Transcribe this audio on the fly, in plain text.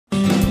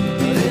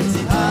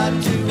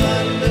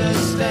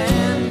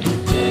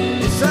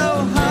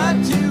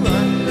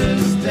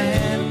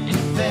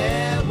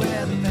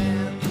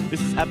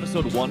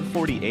episode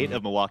 148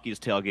 of Milwaukee's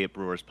Tailgate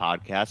Brewers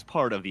podcast,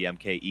 part of the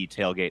MKE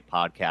Tailgate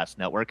Podcast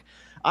Network.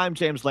 I'm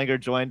James Langer,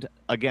 joined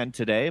again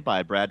today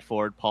by Brad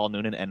Ford, Paul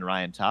Noonan, and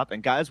Ryan Top.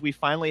 And guys, we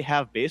finally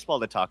have baseball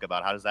to talk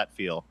about. How does that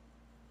feel?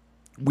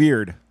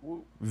 Weird.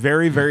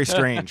 Very, very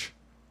strange.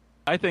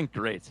 I think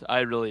great. I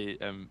really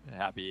am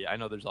happy. I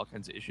know there's all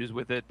kinds of issues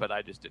with it, but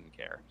I just didn't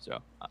care. So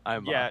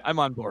I'm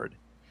on board.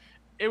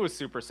 It was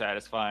super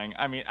satisfying.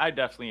 I mean, I've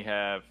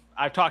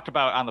talked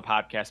about on the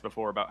podcast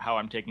before about how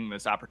I'm taking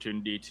this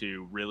opportunity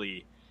to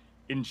really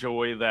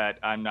enjoy that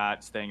I'm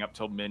not staying up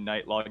till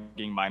midnight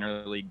logging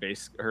minor league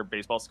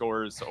baseball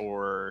scores,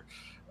 or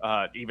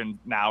even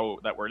now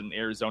that we're in the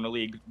Arizona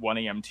League, 1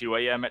 a.m., 2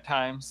 a.m. at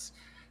times.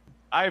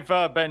 I've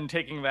been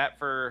taking that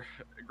for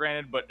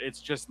granted, but it's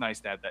just nice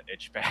to have that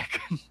itch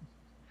back.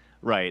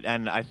 Right,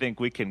 and I think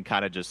we can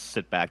kind of just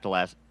sit back the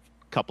last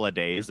couple of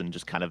days and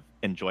just kind of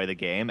enjoy the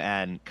game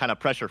and kind of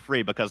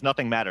pressure-free, because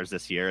nothing matters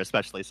this year,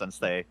 especially since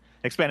they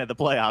expanded the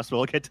playoffs.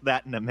 We'll get to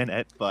that in a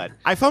minute, but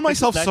I found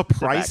myself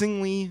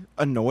surprisingly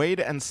annoyed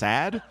and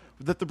sad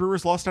that the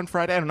Brewers lost on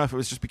Friday. I don't know if it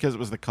was just because it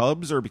was the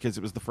Cubs or because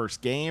it was the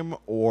first game,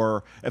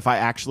 or if I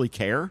actually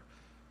care.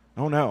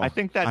 I don't know. I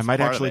think I might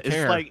actually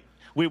care. It's like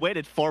we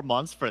waited 4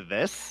 months for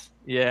this.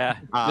 Yeah,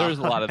 there was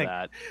a lot of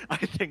that. I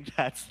think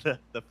that's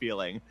the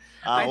feeling.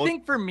 I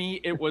think for me,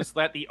 it was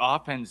that the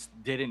offense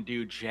didn't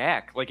do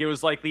jack. Like, it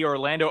was like the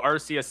Orlando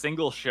Arcia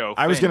single show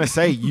I was going to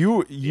say,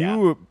 you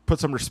Yeah. put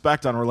some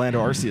respect on Orlando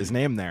Arcia's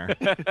name there.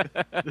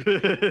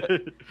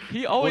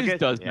 He always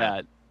does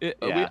yeah. that.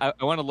 Yeah.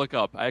 I want to look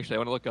up. Actually, I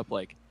want to look up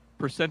like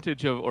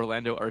percentage of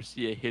Orlando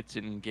Arcia hits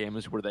in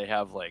games where they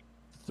have like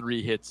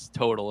 3 hits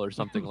total or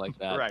something like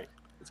that. Right.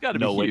 It's got to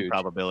be no win huge.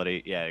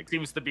 probability. Yeah, It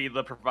seems to be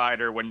the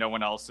provider when no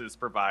one else is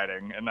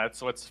providing, and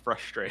that's what's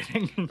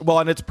frustrating. Well,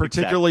 and it's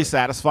particularly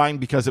satisfying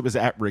because it was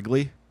at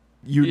Wrigley.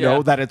 You Yeah.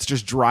 know that it's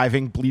just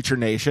driving Bleacher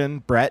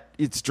Nation. Brett,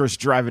 it's just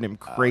driving him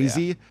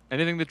crazy.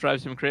 Anything that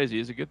drives him crazy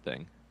is a good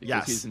thing because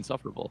Yes. he's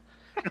insufferable.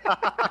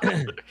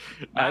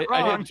 Not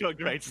wrong. to a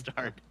great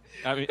start.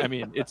 I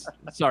mean, it's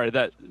sorry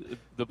that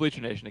the Bleacher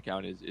Nation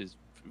account is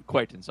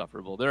quite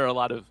insufferable. There are a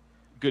lot of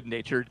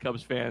good-natured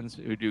Cubs fans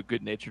who do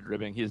good-natured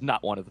ribbing. He is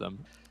not one of them.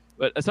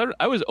 But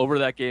I was over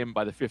that game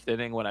by the 5th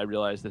inning when I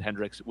realized that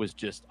Hendricks was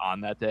just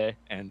on that day,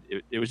 and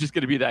it was just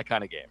going to be that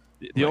kind of game.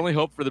 The only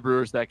hope for the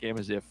Brewers that game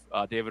is if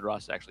David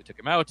Ross actually took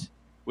him out,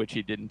 which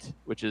he didn't,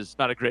 which is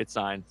not a great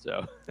sign.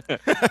 So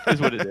it is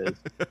what it is.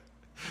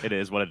 It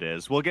is what it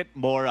is. We'll get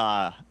more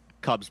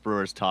Cubs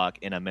Brewers talk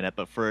in a minute,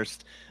 but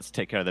first, let's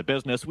take care of the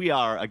business. We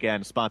are,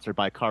 again, sponsored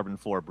by Carbon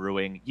 4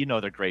 Brewing. You know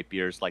they're great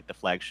beers like the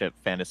flagship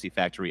Fantasy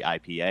Factory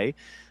IPA.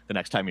 The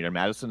next time you're in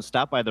Madison,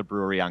 stop by the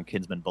brewery on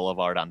Kinsman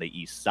Boulevard on the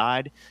east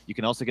side. You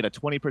can also get a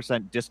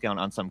 20% discount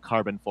on some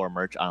Carbon 4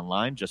 merch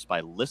online just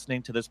by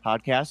listening to this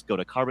podcast. Go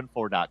to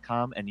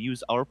carbon4.com and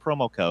use our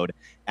promo code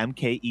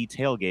MKE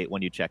Tailgate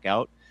when you check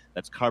out.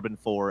 That's Carbon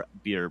 4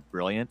 Beer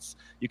Brilliance.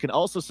 You can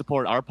also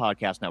support our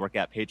podcast network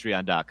at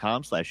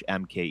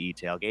patreon.com/MKE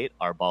Tailgate.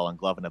 Our Ball and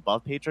Glove and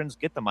Above patrons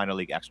get the Minor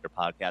League Extra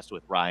podcast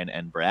with Ryan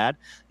and Brad.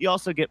 You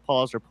also get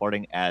Paul's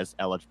reporting as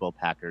eligible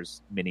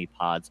Packers mini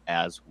pods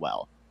as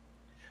well.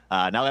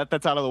 Now that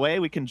that's out of the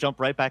way, we can jump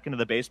right back into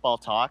the baseball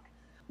talk.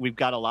 We've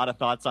got a lot of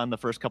thoughts on the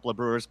first couple of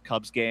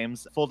Brewers-Cubs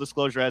games. Full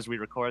disclosure, as we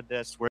record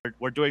this,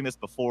 we're doing this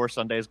before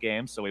Sunday's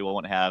game, so we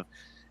won't have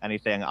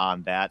anything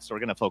on that. So we're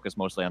going to focus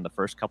mostly on the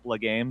first couple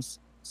of games.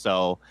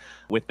 So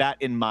with that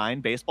in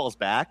mind, baseball's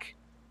back.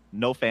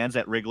 No fans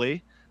at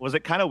Wrigley. Was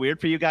it kind of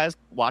weird for you guys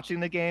watching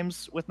the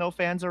games with no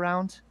fans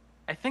around?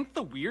 I think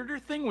the weirder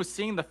thing was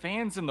seeing the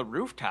fans in the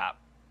rooftop.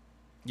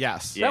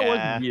 Yes. Yeah. That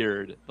was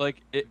weird.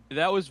 Like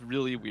that was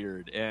really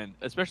weird, and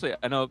especially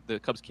I know the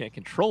Cubs can't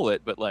control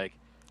it, but like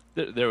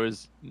there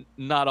was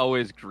not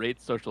always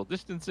great social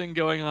distancing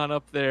going on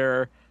up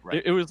there.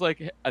 Right. It was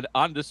like an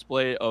on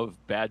display of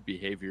bad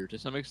behavior to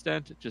some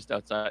extent, just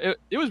outside.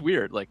 It was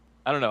weird. Like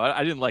I don't know.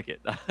 I didn't like it.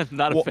 I'm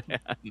not a fan.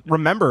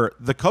 Remember,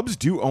 the Cubs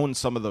do own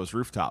some of those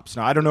rooftops.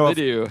 Now, I don't know if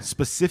They do.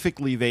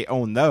 specifically they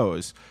own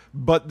those,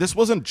 but this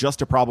wasn't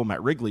just a problem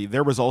at Wrigley.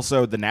 There was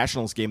also the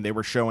Nationals game. They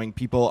were showing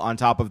people on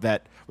top of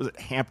that, was it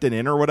Hampton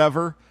Inn or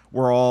whatever?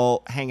 We're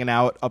all hanging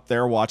out up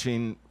there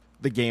watching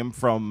the game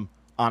from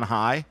on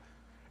high,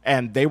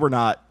 and they were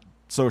not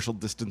social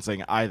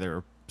distancing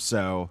either.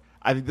 So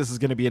I think this is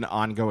going to be an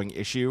ongoing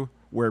issue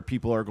where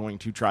people are going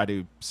to try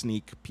to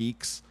sneak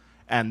peeks,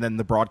 and then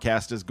the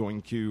broadcast is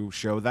going to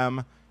show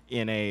them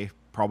in a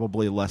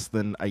probably less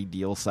than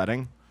ideal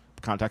setting,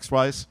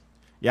 context-wise.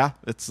 Yeah,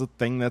 it's a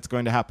thing that's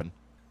going to happen.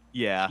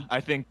 Yeah,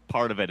 I think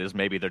part of it is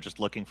maybe they're just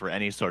looking for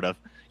any sort of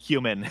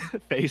human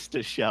face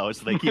to show,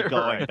 so they keep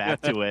going back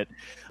to it.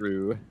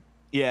 True.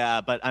 Yeah,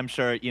 but I'm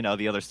sure,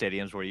 the other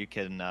stadiums where you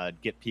can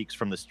get peeks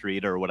from the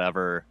street or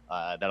whatever,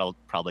 that'll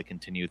probably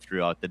continue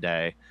throughout the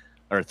day,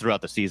 or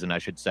throughout the season, I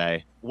should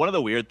say. One of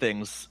the weird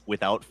things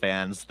without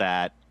fans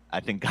that I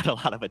think got a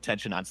lot of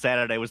attention on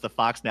Saturday was the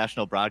Fox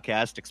national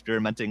broadcast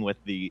experimenting with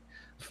the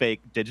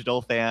fake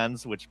digital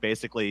fans, which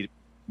basically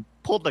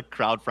pulled the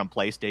crowd from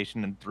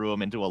PlayStation and threw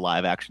them into a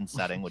live action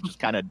setting, which is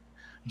kind of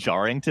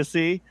jarring to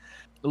see.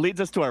 It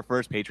leads us to our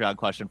first Patreon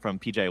question from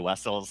PJ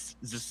Wessels.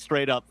 Just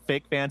straight up,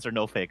 fake fans or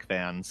no fake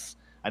fans?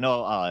 I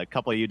know a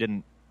couple of you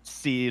didn't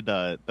see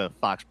the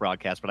Fox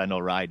broadcast, but I know,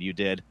 Ryan, you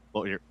did.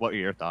 What were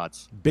your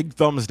thoughts? Big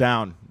thumbs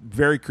down.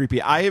 Very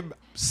creepy. I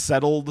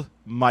settled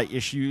my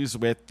issues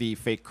with the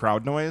fake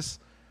crowd noise,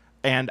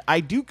 and I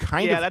do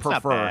kind of that's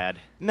prefer. not bad.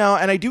 No,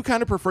 and I do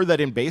kind of prefer that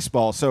in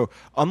baseball. So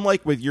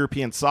unlike with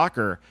European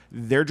soccer,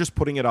 they're just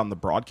putting it on the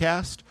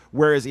broadcast,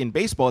 whereas in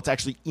baseball, it's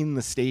actually in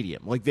the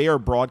stadium. Like they are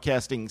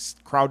broadcasting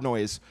crowd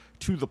noise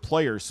to the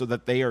players so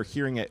that they are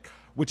hearing it,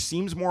 which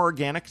seems more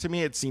organic to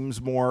me. It seems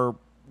more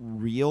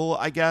real,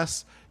 I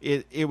guess.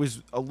 It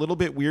was a little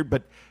bit weird,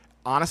 but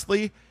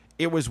honestly,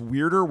 it was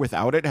weirder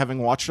without it, having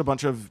watched a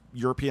bunch of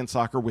European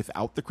soccer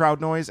without the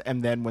crowd noise,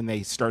 and then when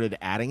they started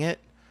adding it,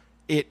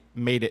 it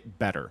made it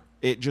better.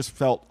 It just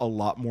felt a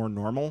lot more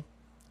normal,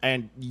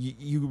 and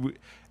you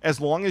as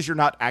long as you're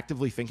not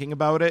actively thinking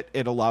about it,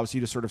 it allows you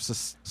to sort of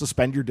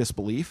suspend your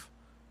disbelief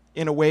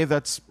in a way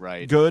that's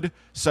right. good.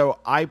 So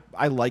I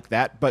like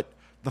that, but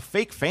the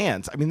fake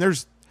fans, I mean,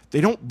 they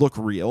don't look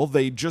real.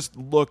 They just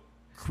look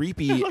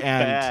creepy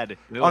and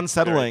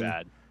unsettling.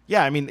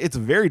 Yeah, I mean, it's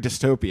very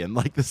dystopian.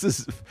 Like, this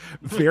is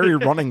very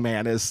Running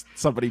Man, as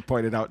somebody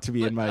pointed out to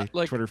me in my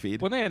Twitter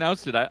feed. When they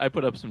announced it, I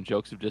put up some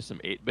jokes of just some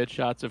 8-bit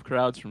shots of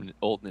crowds from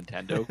old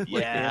Nintendo.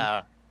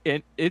 Yeah.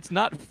 And it's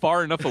not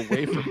far enough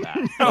away from that.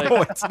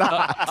 No, it's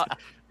not.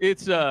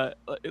 It's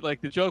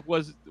like the joke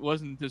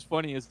wasn't as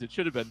funny as it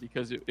should have been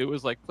because it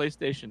was like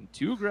PlayStation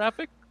 2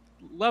 graphic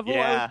level.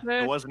 Yeah, I would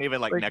say. it wasn't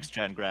even like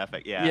next-gen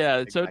graphic. Yeah, yeah.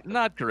 Exactly. So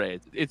not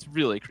great. It's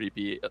really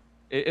creepy.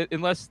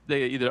 Unless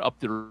they either up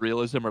the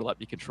realism or let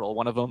me control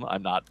one of them,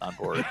 I'm not on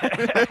board.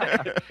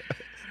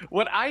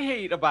 What I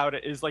hate about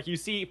it is like you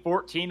see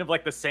 14 of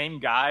like the same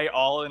guy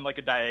all in like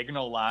a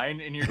diagonal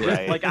line, and you're just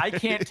Right. like, I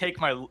can't take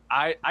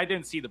I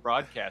didn't see the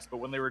broadcast, but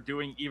when they were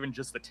doing even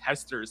just the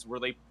testers where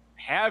they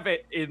have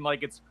it in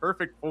like its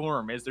perfect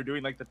form as they're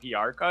doing like the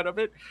PR cut of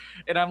it,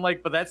 and I'm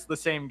like, but that's the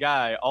same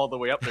guy all the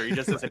way up there. He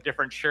just has a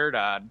different shirt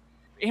on.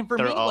 And for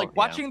me, like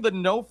watching the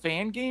no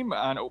fan game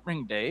on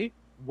opening day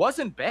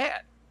wasn't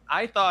bad.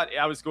 I thought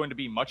I was going to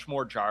be much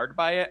more jarred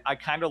by it. I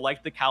kind of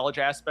liked the college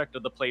aspect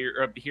of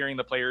hearing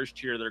the players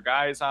cheer their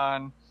guys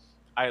on.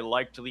 I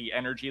liked the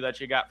energy that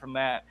you got from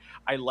that.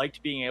 I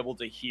liked being able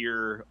to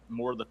hear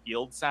more of the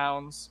field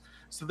sounds.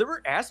 So there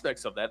were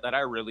aspects of that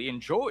I really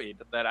enjoyed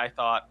that I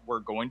thought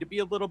were going to be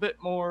a little bit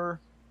more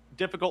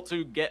difficult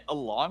to get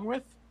along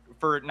with.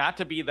 For it not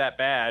to be that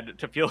bad,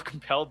 to feel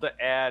compelled to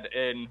add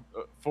in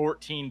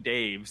 14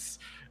 Daves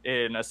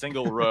in a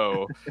single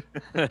row,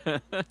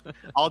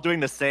 all doing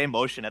the same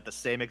motion at the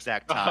same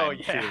exact time. Oh,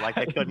 yeah. Too. Like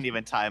they couldn't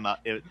even time out.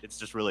 It's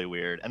just really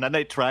weird. And then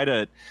they try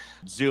to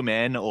zoom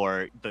in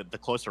or the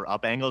closer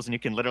up angles, and you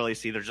can literally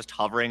see they're just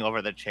hovering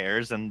over the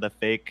chairs in the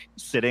fake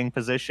sitting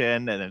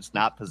position, and it's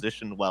not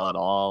positioned well at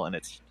all. And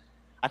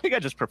I think I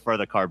just prefer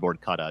the cardboard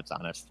cutouts,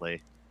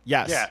 honestly.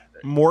 Yes. Yeah.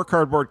 More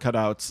cardboard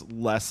cutouts,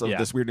 less of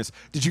this weirdness.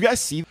 Did you guys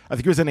see, I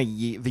think it was in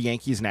the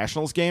Yankees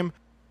Nationals game,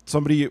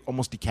 somebody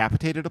almost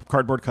decapitated a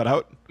cardboard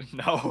cutout?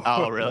 No.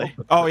 Oh, really?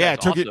 Oh, yeah.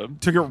 That's Took awesome.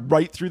 it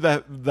right through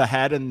the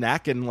head and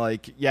neck and,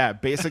 like, yeah,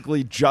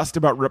 basically just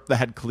about ripped the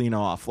head clean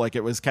off. Like,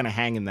 it was kind of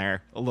hanging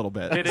there a little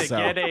bit. Did it So-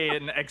 get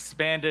an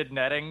expanded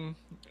netting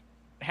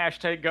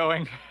hashtag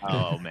going?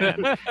 Oh,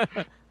 man.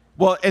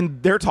 Well,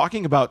 and they're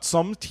talking about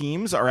some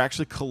teams are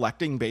actually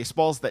collecting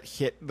baseballs that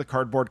hit the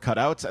cardboard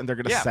cutouts, and they're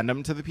going to send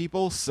them to the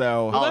people.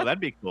 So, Oh,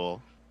 that'd be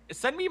cool.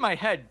 Send me my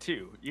head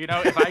too. You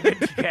know, if I get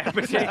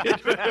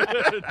decapitated.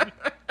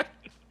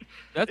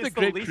 That's It's a the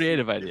great least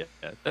creative you- idea.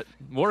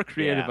 More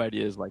creative Yeah.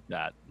 ideas like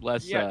that.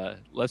 Less Yeah.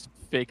 less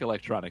fake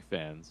electronic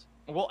fans.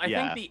 Well, I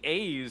Yeah. think the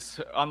A's,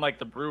 unlike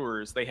the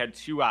Brewers, they had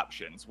two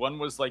options. One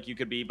was like you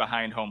could be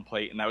behind home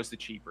plate, and that was the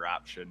cheaper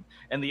option.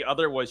 And the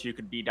other was you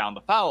could be down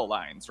the foul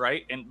lines,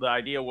 right? And the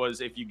idea was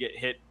if you get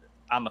hit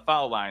on the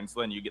foul lines,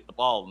 then you get the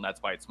ball, and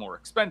that's why it's more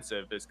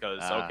expensive, is because,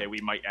 okay, we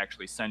might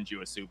actually send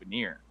you a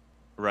souvenir.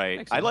 Right.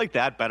 Makes I sense. like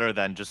that better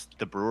than just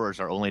the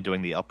Brewers are only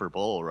doing the upper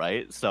bowl,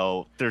 right?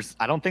 So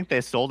I don't think they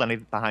sold any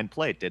behind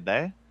plate, did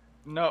they?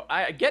 No,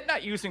 I get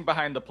not using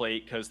behind the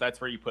plate because that's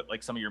where you put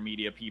like some of your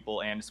media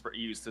people and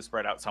use to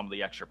spread out some of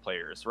the extra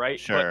players, right?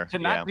 Sure, But to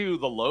not do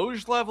the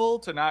Loge level,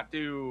 to not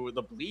do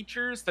the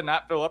bleachers, to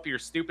not fill up your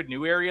stupid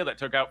new area that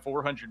took out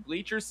 400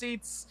 bleacher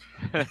seats.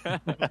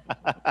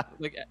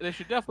 Like they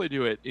should definitely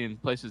do it in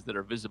places that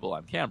are visible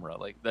on camera.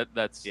 Like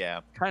that's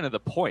Yeah. kind of the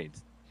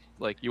point.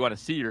 Like you want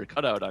to see your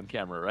cutout on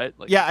camera, right?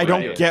 Like, yeah, I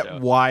don't right. get So-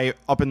 why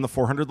up in the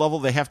 400 level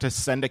they have to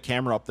send a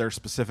camera up there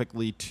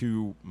specifically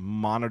to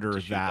monitor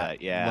To shoot that.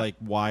 that, yeah. Like,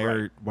 why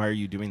are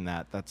you doing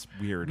that? That's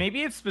weird.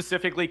 Maybe it's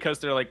specifically because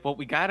they're like, well,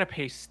 we got to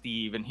pay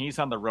Steve, and he's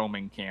on the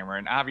roaming camera,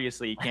 and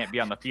obviously he can't be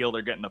on the field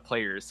or getting the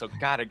players. So,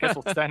 God, I guess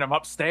we'll send him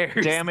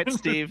upstairs. Damn it,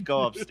 Steve,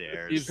 go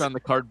upstairs. Steve's on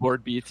the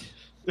cardboard beat.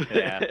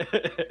 Yeah.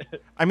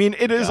 I mean,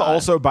 it is God.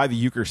 also by the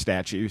Euchre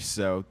statue,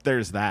 so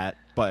there's that.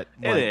 But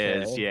It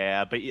like, is,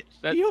 yeah, but you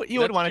would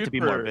That's want it to cute be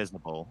more for-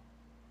 visible.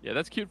 Yeah,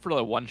 that's cute for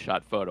a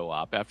one-shot photo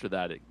op. After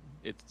that,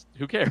 it's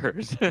who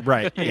cares?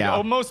 Right. It'd Yeah.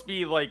 almost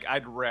be like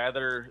I'd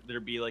rather there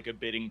be like a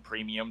bidding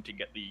premium to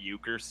get the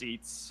euchre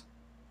seats,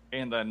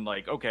 and then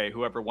like okay,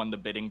 whoever won the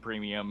bidding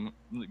premium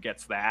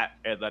gets that,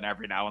 and then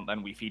every now and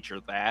then we feature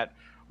that,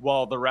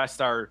 while the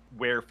rest are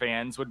where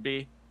fans would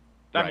be.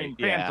 I Right, mean,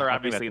 yeah, fans are I think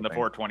obviously that's in the the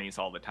thing. 420s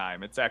all the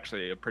time. It's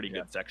actually a pretty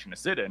good section to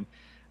sit in,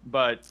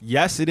 but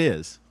Yes, it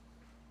is.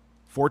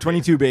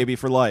 422, baby,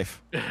 for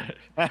life.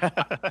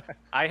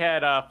 I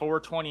had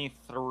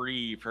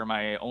 423 for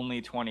my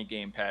only 20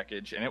 game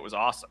package, and it was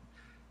awesome.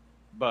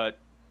 But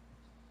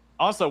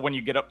also, when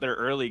you get up there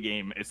early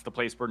game, it's the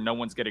place where no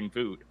one's getting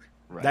food.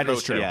 Right. That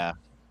is true. Yeah,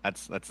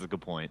 that's a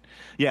good point.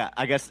 Yeah,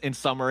 I guess in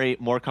summary,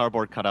 more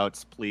cardboard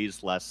cutouts,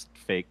 please. Less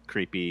fake,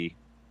 creepy,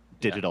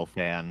 digital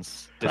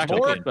fans. Practical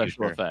More-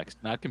 special effects,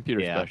 not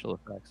computer Yeah. special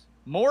effects.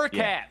 More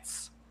Yeah.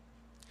 cats.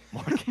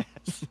 More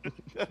cats.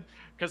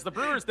 Because the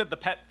Brewers did the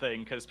pet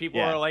thing. Because people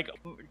Yeah. are like,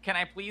 "Can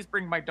I please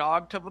bring my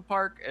dog to the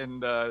park?"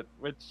 And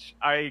which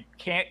I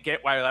can't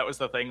get why that was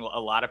the thing. A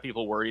lot of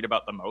people worried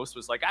about the most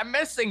was like, "I'm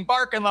missing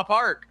bark in the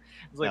park."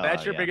 It's like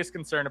that's your yeah. biggest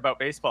concern about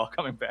baseball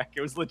coming back.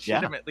 It was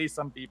legitimately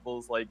some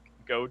people's like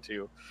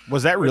go-to.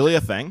 Was that really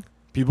a thing?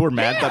 People were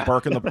mad Yeah. that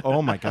bark in the.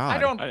 Oh my god! I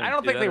don't I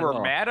don't didn't think see they that were at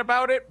all. mad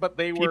about it, but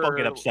they People were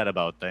get upset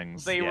about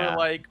things. They yeah. were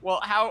like, "Well,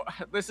 how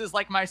this is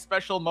like my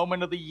special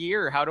moment of the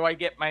year. How do I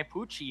get my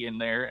Poochie in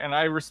there?" And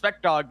I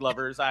respect dog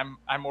lovers. I'm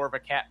more of a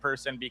cat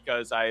person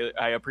because I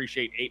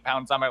appreciate 8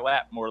 pounds on my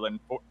lap more than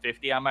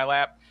 50 on my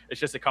lap.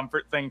 It's just a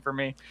comfort thing for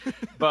me.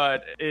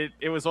 But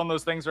it was one of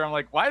those things where I'm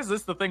like, why is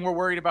this the thing we're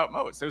worried about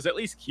most? It was at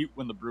least cute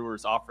when the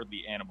Brewers offered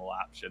the animal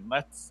option.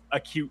 That's a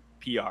cute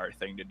PR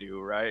thing to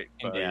do, right?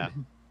 But- Yeah.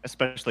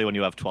 Especially when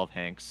you have 12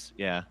 Hanks.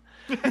 Yeah.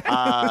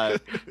 But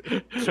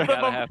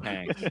Gotta have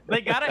Hanks.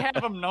 they gotta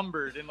have them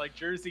numbered in like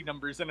jersey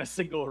numbers in a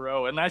single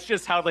row, and that's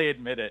just how they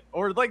admit it.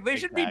 Or like they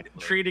should be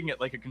Exactly. treating it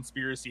like a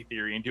conspiracy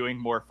theory and doing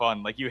more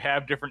fun. Like you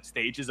have different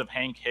stages of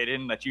Hank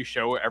hidden that you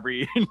show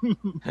every.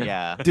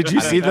 Yeah. Did you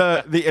see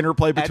the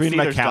interplay Ed between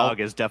Cedars' McCall? dog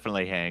is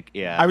definitely Hank.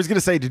 Yeah. I was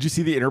gonna say, did you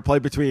see the interplay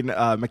between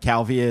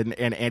McCalvy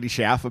and Andy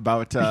Schaff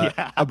about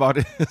about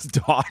his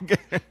dog?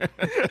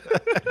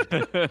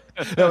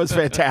 That was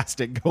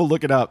fantastic. Go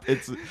look it up.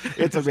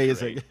 It's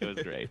amazing. Great. It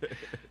was great.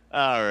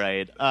 All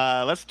right.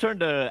 Let's turn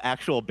to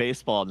actual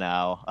baseball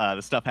now.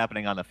 The stuff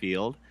happening on the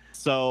field.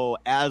 So,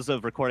 as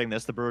of recording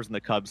this, the Brewers and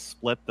the Cubs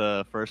split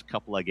the first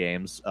couple of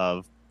games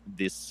of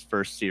this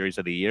first series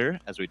of the year,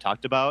 as we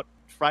talked about.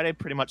 Friday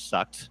pretty much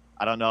sucked.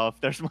 I don't know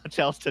if there's much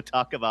else to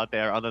talk about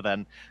there other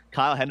than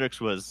Kyle Hendricks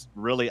was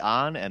really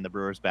on and the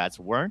Brewers bats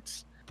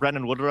weren't.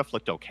 Brendan Woodruff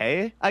looked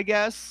okay, I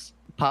guess.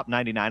 Popped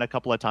 99 a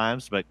couple of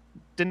times, but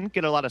didn't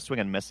get a lot of swing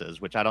and misses,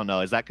 which I don't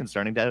know. Is that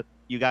concerning to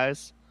you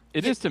guys?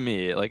 It is to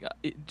me. Like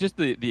just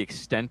the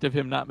extent of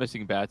him not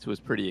missing bats was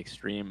pretty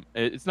extreme.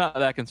 It's not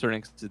that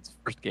concerning since it's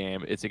first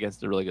game. It's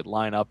against a really good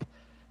lineup,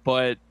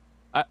 but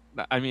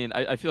I mean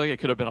I feel like it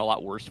could have been a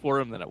lot worse for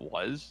him than it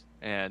was,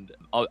 and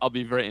I'll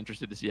be very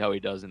interested to see how he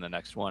does in the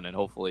next one, and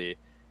hopefully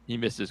he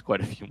misses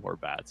quite a few more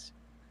bats.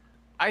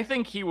 I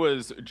think he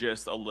was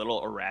just a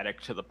little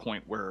erratic to the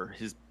point where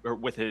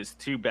with his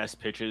 2 best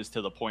pitches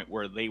to the point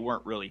where they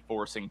weren't really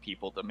forcing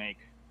people to make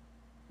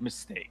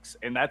mistakes.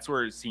 And that's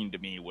where it seemed to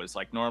me was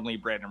like normally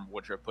Brandon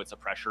Woodruff puts a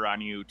pressure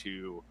on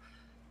you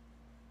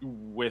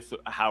with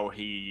how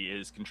he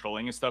is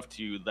controlling his stuff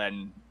to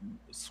then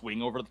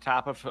swing over the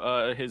top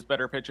of his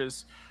better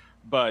pitches.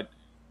 But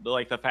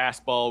like the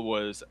fastball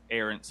was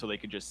errant, so they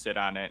could just sit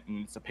on it,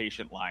 and it's a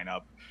patient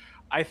lineup.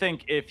 I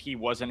think if he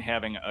wasn't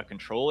having a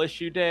control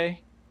issue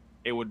day,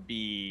 it would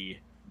be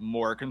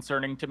more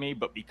concerning to me.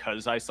 But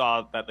because I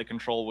saw that the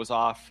control was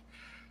off,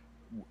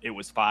 it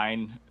was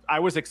fine. I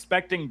was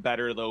expecting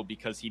better, though,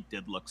 because he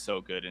did look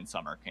so good in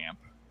summer camp.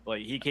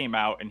 Like, he came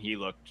out and he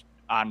looked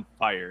on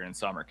fire in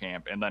summer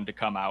camp. And then to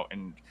come out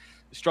and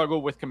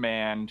struggle with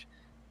command.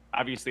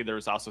 Obviously, there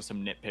was also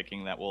some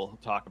nitpicking that we'll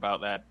talk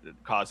about that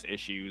caused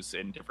issues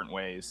in different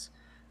ways.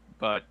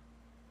 But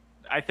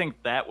I think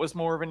that was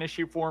more of an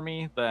issue for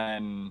me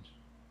than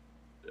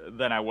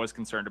I was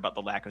concerned about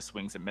the lack of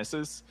swings and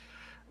misses,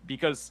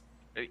 because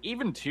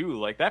even too,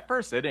 like that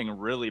first inning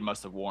really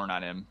must have worn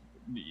on him.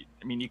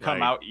 I mean, you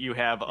come Right. out, you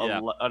have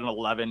an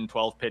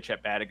 11-12 pitch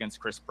at bat against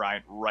Chris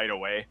Bryant right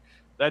away.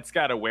 That's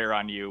got to wear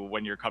on you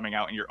when you're coming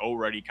out and you're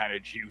already kind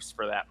of juiced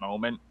for that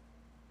moment.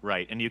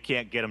 Right, and you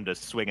can't get him to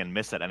swing and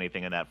miss at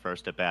anything in that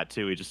first at bat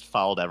too. He just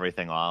fouled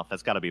everything off.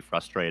 That's got to be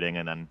frustrating,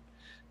 and then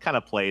kind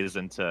of plays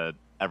into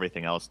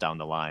everything else down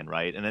the line,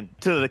 right? And then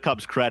to the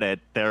Cubs'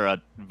 credit, they're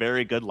a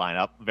very good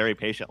lineup, very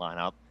patient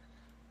lineup.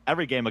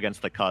 Every game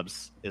against the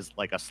Cubs is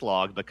like a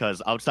slog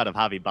because outside of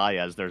Javi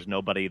Baez, there's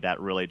nobody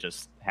that really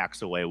just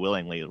hacks away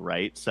willingly,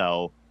 right?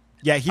 So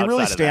Yeah, he really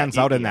outside of that, stands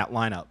out in yeah. that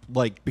lineup,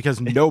 like because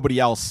nobody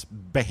else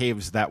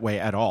behaves that way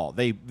at all.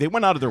 They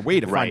went out of their way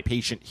to find Right.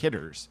 patient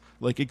hitters,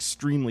 like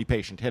extremely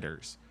patient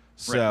hitters.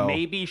 So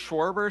maybe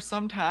Schwarber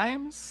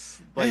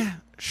sometimes.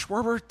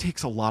 Schwarber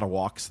takes a lot of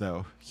walks,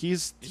 though.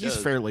 He's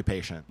fairly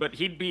patient. But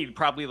he'd be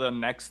probably the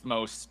next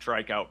most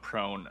strikeout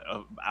prone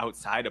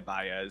outside of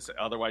Baez.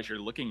 Otherwise, you're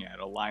looking at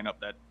a lineup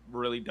that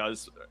really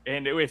does.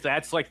 And if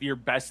that's like your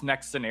best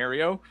next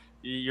scenario,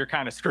 you're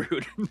kind of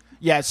screwed.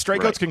 Yeah,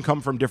 strikeouts can come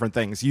from different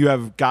things. You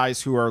have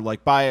guys who are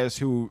like Baez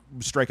who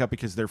strike out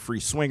because they're free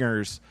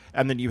swingers,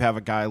 and then you have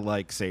a guy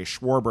like, say,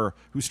 Schwarber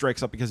who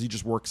strikes out because he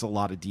just works a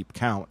lot of deep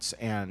counts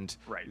and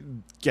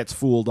gets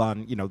fooled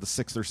on, the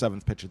 6th or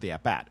 7th pitch of the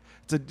at-bat.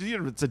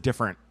 It's a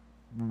different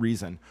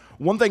reason.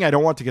 One thing I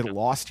don't want to get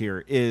lost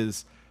here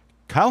is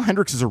Kyle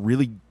Hendricks is a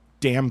really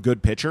damn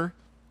good pitcher,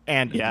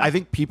 and I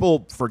think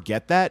people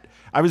forget that.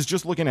 I was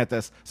just looking at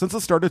this. Since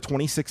the start of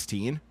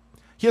 2016,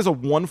 he has a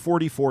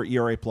 1.44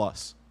 ERA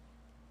plus.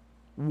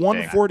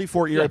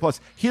 1.44 ERA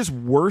plus. His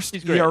worst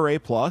ERA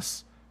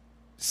plus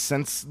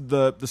since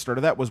the start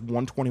of that was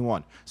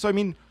 1.21. So I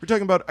mean, we're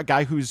talking about a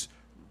guy who's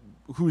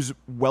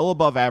well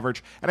above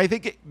average, and I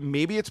think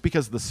maybe it's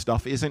because the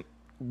stuff isn't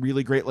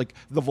really great. Like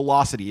the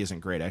velocity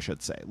isn't great, I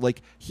should say.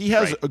 Like he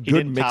has a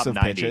good mix of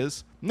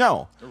pitches.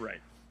 No, right.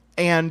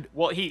 And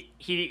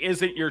he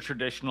isn't your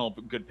traditional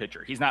good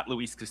pitcher. He's not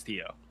Luis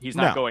Castillo. He's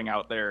not going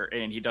out there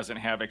and he doesn't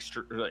have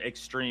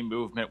extreme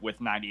movement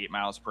with 98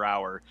 miles per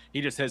hour.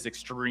 He just has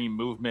extreme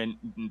movement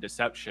and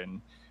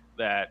deception.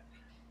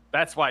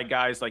 That's why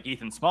guys like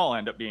Ethan Small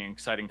end up being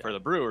exciting for the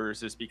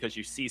Brewers, is because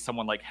you see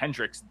someone like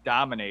Hendricks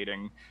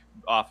dominating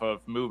off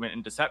of movement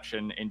and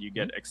deception, and you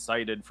get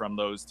excited from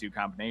those two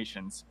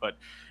combinations. But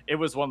it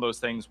was one of those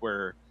things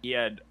where he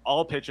had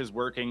all pitches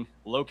working,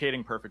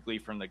 locating perfectly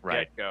from the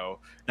get-go.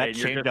 That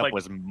changeup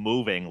was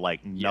moving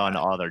like none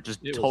other,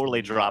 just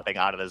totally dropping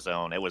out of the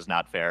zone. It was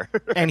not fair.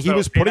 And he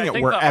was putting it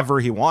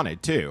wherever he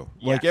wanted, too.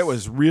 Like, it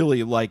was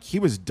really like he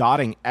was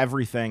dotting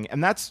everything.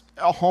 And that's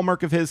a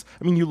hallmark of his.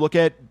 I mean, you look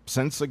at,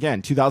 since,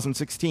 again,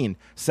 2016,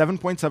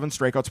 7.7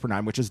 strikeouts per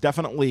 9, which is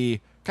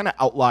definitely kind of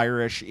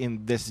outlierish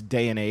in this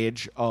day and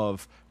age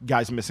of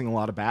guys missing a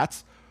lot of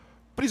bats.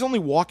 But he's only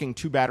walking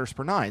 2 batters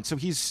per 9, so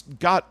he's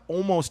got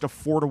almost a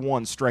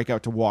 4-to-1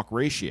 strikeout to walk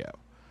ratio,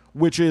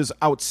 which is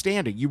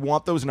outstanding. You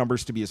want those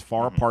numbers to be as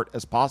far apart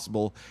as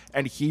possible,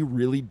 and he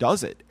really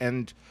does it.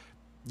 And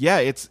yeah,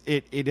 it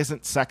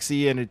isn't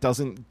sexy and it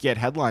doesn't get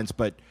headlines,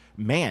 but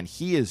man,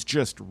 he is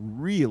just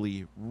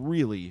really,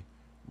 really,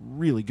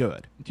 really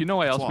good. Do you know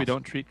why else we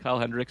don't treat Kyle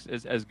Hendricks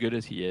as good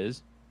as he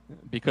is?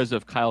 Because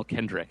of Kyle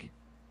Kendrick.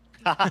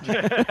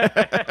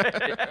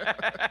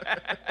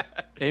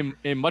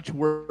 A much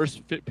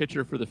worse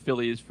pitcher for the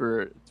Phillies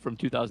from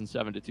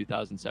 2007 to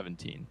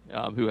 2017,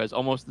 who has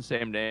almost the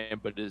same name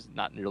but is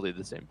not nearly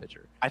the same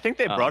pitcher. I think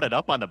they brought it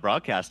up on the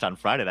broadcast on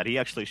Friday that he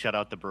actually shut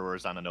out the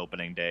Brewers on an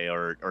opening day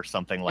or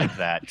something like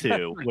that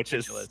too, which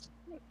is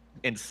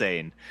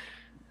insane.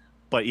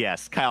 But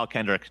yes, Kyle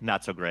Kendrick,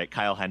 not so great.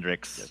 Kyle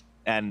Hendricks, yes.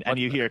 and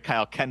you hear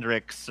Kyle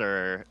Kendricks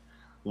or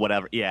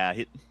whatever,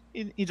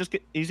 you just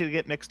get easy to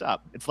get mixed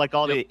up. It's like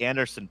all the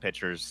Anderson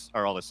pitchers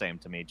are all the same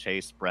to me.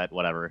 Chase, Brett,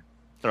 whatever.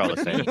 They're all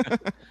the same.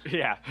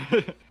 Yeah.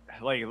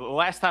 Like the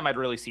last time I'd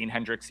really seen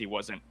Hendricks, he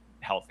wasn't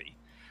healthy.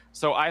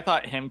 So I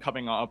thought him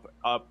coming up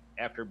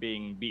after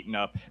being beaten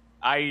up,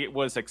 I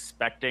was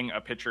expecting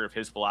a pitcher of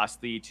his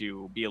velocity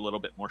to be a little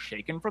bit more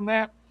shaken from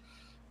that.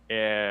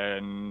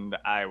 And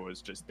I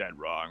was just dead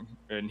wrong.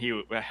 And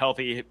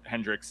healthy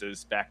Hendricks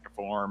is back to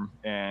form,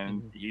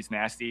 and he's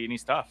nasty and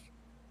he's tough.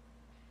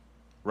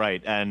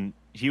 Right, and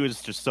he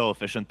was just so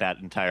efficient that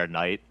entire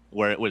night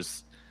where it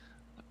was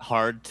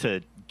hard to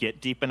get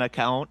deep in a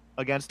count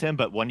against him,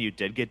 but when you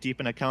did get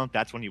deep in a count,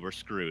 that's when you were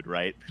screwed,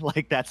 right?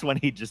 Like, that's when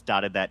he just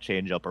dotted that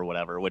changeup or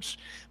whatever, which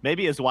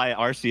maybe is why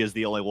RC is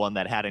the only one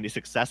that had any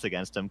success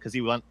against him, because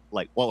he went,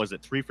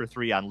 3 for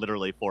 3 on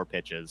literally 4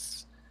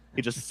 pitches.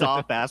 He just saw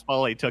a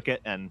fastball, he took it,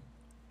 and,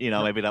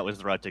 maybe that was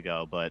the route to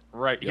go, but...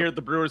 Right, here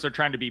the Brewers are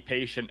trying to be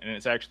patient, and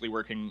it's actually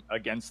working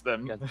against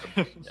them.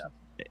 Yeah.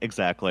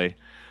 Exactly.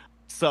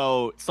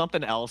 So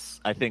something else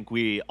I think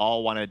we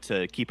all wanted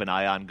to keep an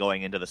eye on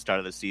going into the start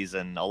of the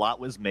season, a lot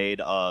was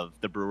made of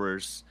the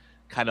Brewers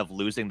kind of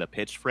losing the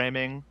pitch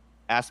framing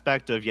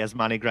aspect of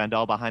Yasmani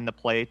Grandal behind the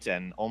plate,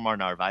 and Omar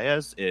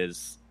Narvaez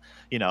is,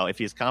 if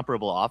he's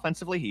comparable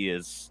offensively, he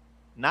is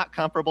not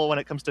comparable when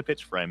it comes to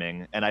pitch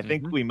framing. And I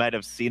think we might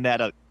have seen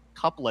that a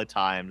couple of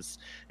times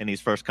in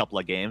these first couple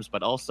of games,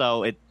 but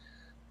also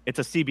it's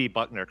a CB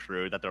Buckner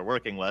crew that they're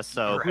working with,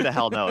 so who the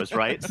hell knows,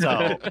 right?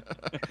 So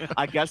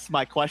I guess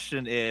my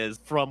question is,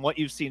 from what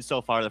you've seen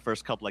so far the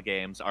first couple of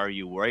games, are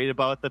you worried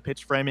about the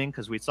pitch framing?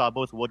 Because we saw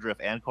both Woodruff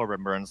and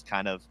Corbin Burns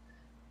kind of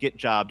get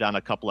jobbed on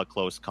a couple of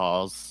close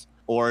calls,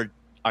 or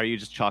are you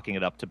just chalking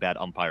it up to bad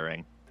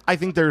umpiring? I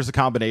think there's a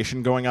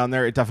combination going on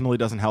there. It definitely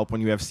doesn't help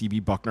when you have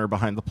CB Buckner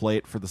behind the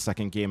plate for the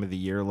second game of the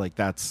year. Like,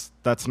 that's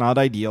not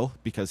ideal,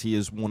 because he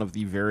is one of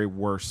the very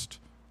worst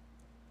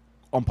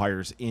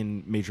umpires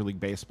in Major League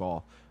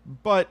Baseball.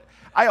 But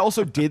I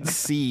also did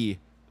see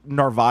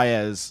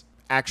Narvaez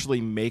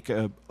actually make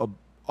a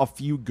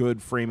few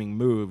good framing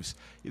moves.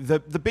 The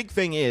big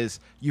thing is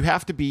you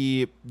have to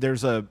be,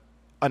 there's a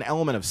an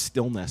element of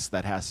stillness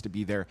that has to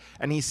be there,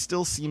 and he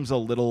still seems a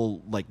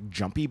little like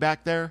jumpy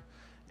back there.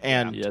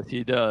 And yes,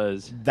 he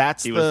does.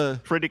 That's he was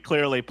pretty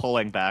clearly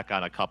pulling back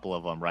on a couple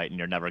of them, right? And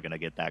you're never going to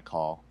get that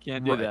call.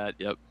 Can't do that.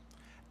 Yep.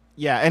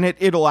 Yeah, and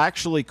it'll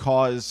actually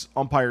cause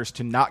umpires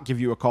to not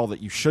give you a call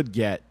that you should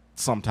get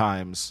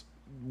sometimes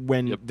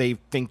when they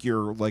think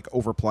you're like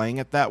overplaying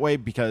it that way,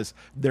 because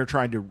they're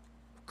trying to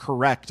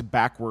correct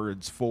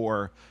backwards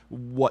for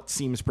what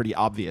seems pretty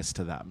obvious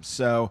to them.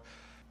 So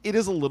it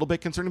is a little bit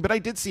concerning, but I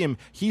did see him.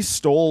 He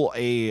stole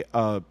a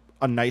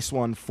nice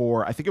one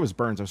for, I think it was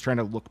Burns. I was trying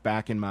to look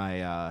back in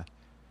my...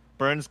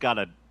 Burns got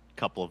a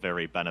couple of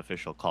very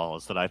beneficial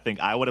calls that I think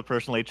I would have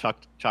personally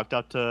chucked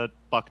up to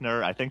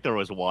Buckner. I think there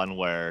was one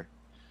where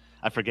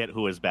I forget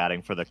who was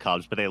batting for the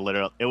Cubs, but it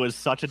was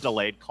such a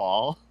delayed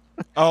call.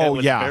 Oh, it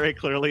was yeah. very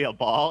clearly a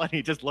ball, and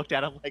he just looked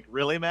at him like,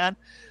 really, man?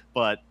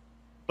 But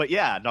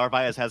yeah,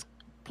 Narvaez has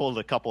pulled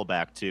a couple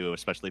back, too,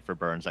 especially for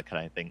Burns. That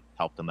kind of thing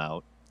helped him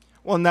out.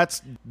 Well,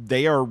 and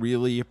they are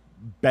really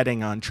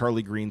betting on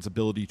Charlie Green's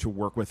ability to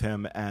work with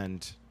him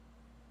and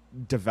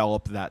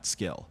develop that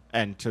skill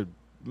and to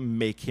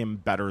make him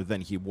better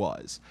than he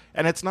was.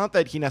 And it's not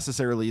that he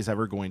necessarily is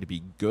ever going to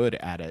be good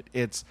at it.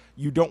 It's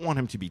you don't want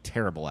him to be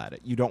terrible at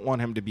it. You don't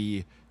want him to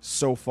be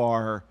so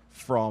far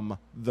from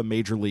the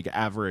major league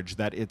average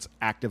that it's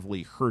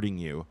actively hurting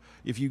you.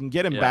 If you can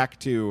get him back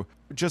to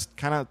just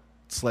kind of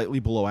slightly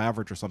below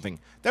average or something,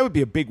 that would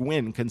be a big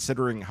win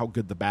considering how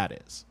good the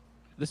bat is.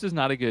 This is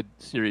not a good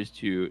series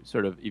to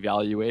sort of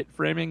evaluate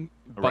framing.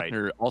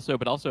 Buckner also,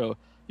 but also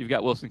you've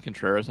got Wilson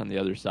Contreras on the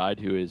other side,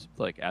 who is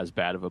like as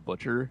bad of a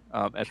butcher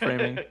at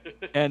framing.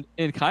 and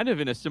kind of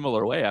in a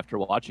similar way, after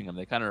watching them,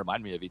 they kind of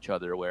remind me of each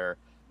other, where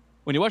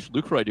when you watch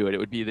Lucroy do it, it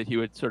would be that he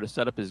would sort of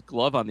set up his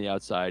glove on the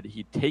outside.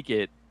 He'd take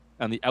it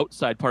on the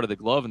outside part of the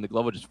glove, and the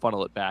glove would just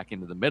funnel it back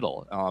into the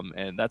middle.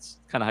 And that's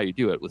kind of how you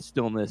do it, with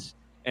stillness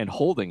and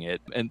holding it.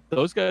 And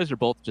those guys are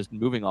both just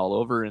moving all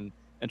over and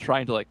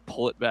trying to like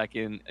pull it back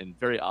in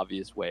very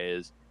obvious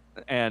ways.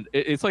 And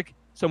it's like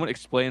someone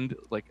explained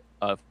like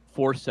a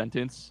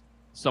 4-sentence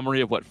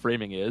summary of what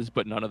framing is,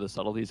 but none of the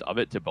subtleties of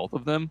it to both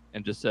of them,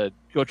 and just said,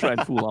 go try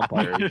and fool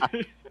umpires.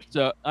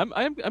 So I'm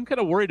kind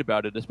of worried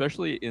about it,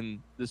 especially in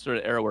this sort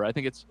of era where I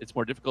think it's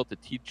more difficult to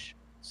teach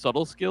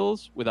subtle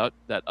skills without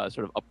that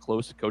sort of up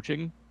close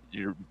coaching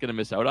you're going to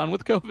miss out on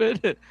with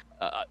COVID.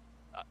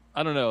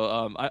 I don't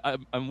know.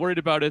 I'm worried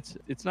about it.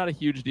 It's not a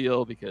huge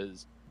deal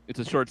because it's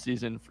a short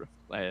season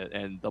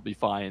and they'll be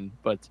fine,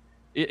 but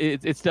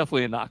it's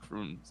definitely a knock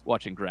from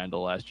watching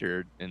Grandal last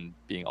year and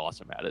being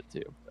awesome at it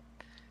too.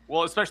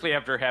 Well, especially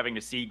after having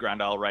to see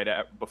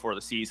Grandal before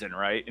the season,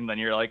 right? And then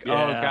you're like, oh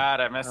God,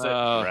 I missed it.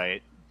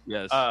 Right.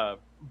 Yes.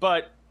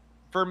 But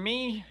for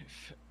me,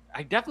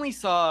 I definitely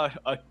saw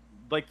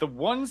like the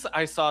ones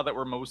I saw that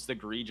were most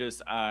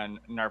egregious on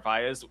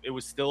Narvaez, it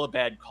was still a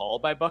bad call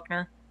by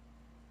Buckner.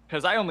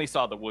 Because I only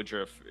saw the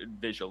Woodruff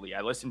visually.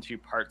 I listened to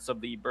parts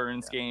of the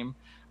Burns game,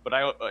 but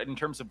in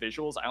terms of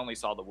visuals, I only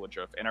saw the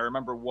Woodruff. And I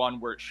remember one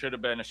where it should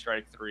have been a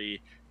strike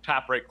 3,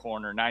 top right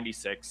corner,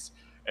 96,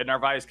 and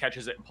Narvaez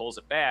catches it and pulls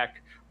it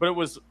back. But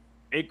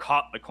it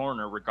caught the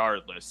corner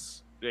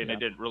regardless, and it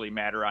didn't really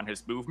matter on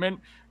his movement.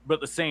 But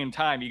at the same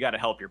time, you got to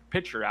help your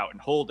pitcher out and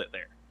hold it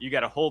there. You got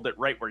to hold it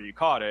right where you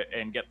caught it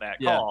and get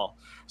that call.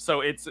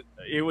 So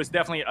it was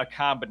definitely a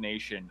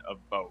combination of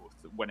both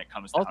when it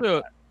comes down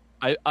to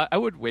that. I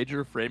would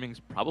wager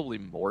framing's probably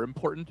more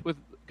important with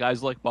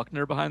guys like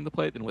Buckner behind the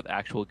plate than with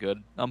actual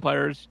good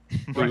umpires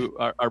who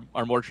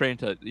are more trained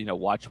to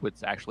watch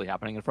what's actually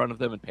happening in front of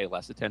them and pay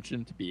less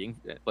attention to being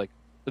like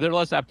they're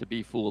less apt to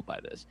be fooled by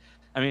this.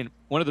 I mean,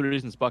 one of the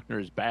reasons Buckner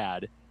is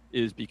bad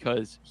is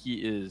because he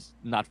is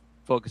not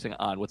focusing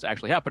on what's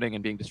actually happening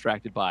and being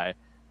distracted by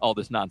all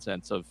this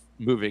nonsense of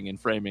moving and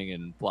framing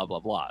and blah blah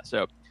blah.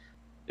 So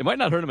it might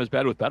not hurt him as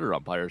bad with better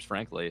umpires,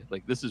 frankly.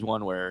 Like this is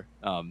one where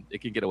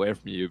it can get away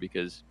from you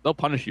because they'll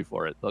punish you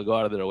for it. They'll go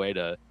out of their way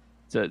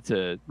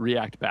to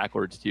react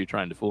backwards to you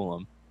trying to fool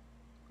them.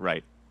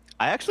 Right.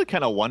 I actually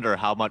kind of wonder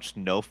how much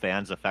no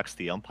fans affects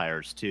the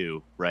umpires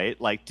too, right?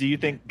 Like, do you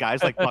think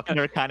guys like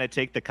Buckner kind of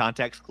take the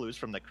context clues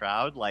from the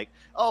crowd? Like,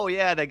 oh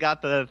yeah, they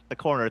got the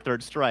corner,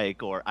 third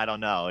strike, or I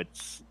don't know.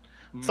 It's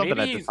something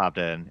that just popped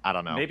in. I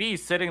don't know. Maybe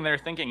he's sitting there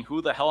thinking,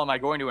 who the hell am I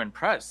going to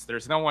impress?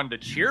 There's no one to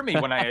cheer me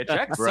when I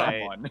eject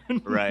someone.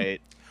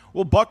 Right.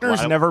 Well,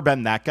 Buckner's never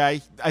been that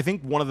guy. I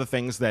think one of the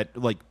things that,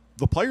 like,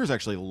 the players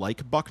actually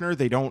like Buckner.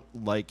 They don't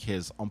like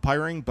his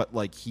umpiring, but,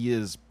 like, he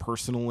is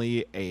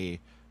personally a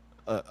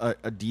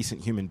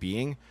decent human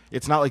being.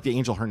 It's not like the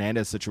Angel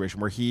Hernandez situation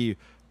where he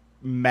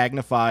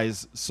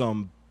magnifies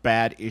some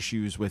bad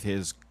issues with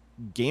his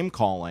game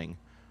calling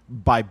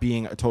by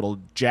being a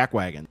total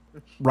jackwagon,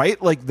 right?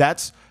 Like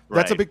that's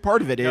a big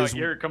part of it. No,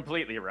 you're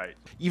completely right.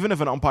 Even if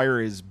an umpire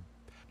is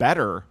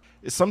better,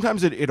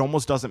 sometimes it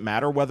almost doesn't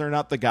matter whether or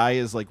not the guy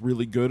is like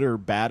really good or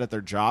bad at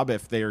their job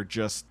if they're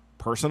just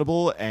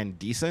personable and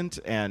decent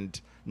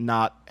and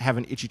not have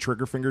an itchy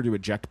trigger finger to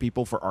eject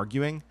people for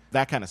arguing.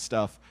 That kind of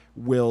stuff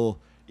will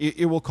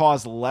It will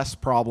cause less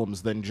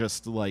problems than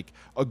just like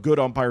a good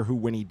umpire who,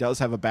 when he does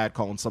have a bad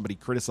call and somebody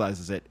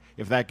criticizes it,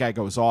 if that guy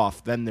goes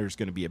off, then there's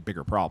going to be a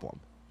bigger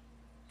problem.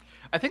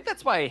 I think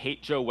that's why I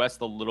hate Joe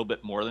West a little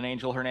bit more than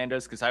Angel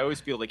Hernandez, because I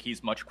always feel like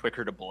he's much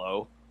quicker to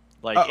blow.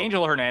 Like,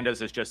 Angel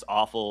Hernandez is just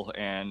awful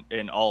and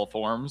in all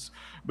forms,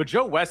 but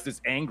Joe West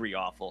is angry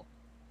awful.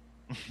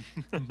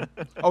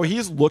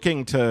 He's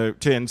looking to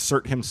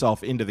insert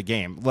himself into the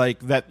game. Like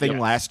that thing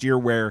last year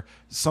where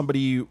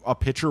a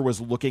pitcher was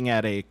looking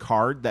at a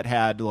card that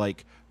had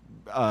like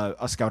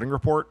a scouting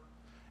report,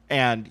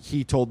 and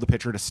he told the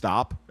pitcher to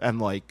stop,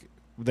 and like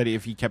that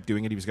if he kept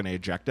doing it, he was going to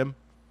eject him,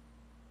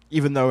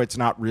 even though it's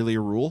not really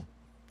a rule.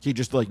 He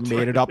just like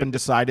made it up and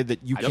decided that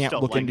you can't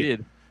look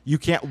into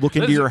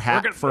your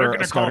hat for a scouting report. We're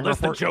going to call this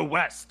the Joe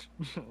West.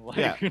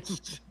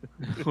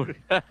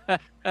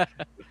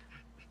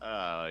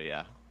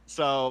 Yeah.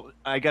 So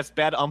I guess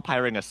bad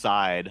umpiring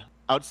aside,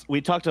 we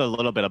talked a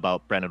little bit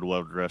about Brandon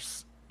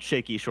Woodruff's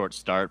shaky short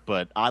start,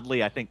 but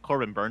oddly, I think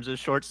Corbin Burns'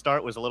 short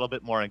start was a little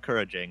bit more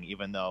encouraging,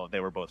 even though they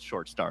were both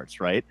short starts,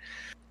 right?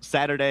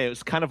 Saturday, it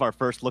was kind of our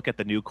first look at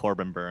the new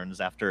Corbin Burns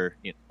after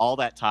all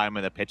that time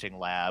in the pitching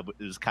lab.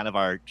 It was kind of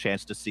our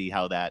chance to see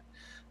how that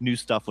new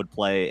stuff would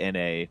play in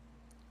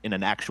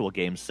an actual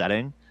game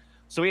setting.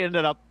 So we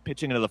ended up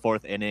pitching into the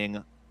fourth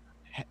inning.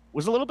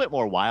 Was a little bit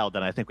more wild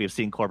than I think we've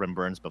seen Corbin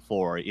Burns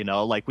before.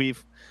 Like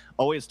we've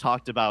always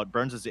talked about,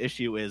 Burns'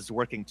 issue is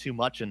working too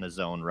much in the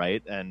zone,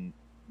 right? And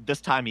this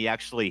time he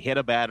actually hit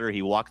a batter.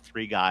 He walked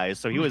 3 guys.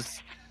 So he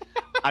was,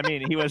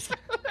 he was.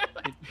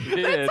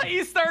 That's how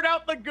you start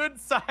out the good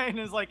sign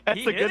is like,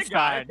 that's a good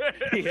sign.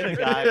 He hit a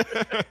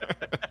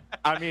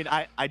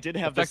guy. I did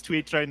have this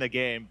tweet during the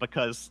game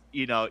because,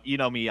 you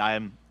know me,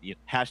 I'm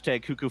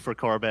hashtag cuckoo for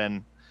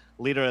Corbin,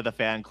 leader of the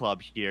fan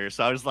club here.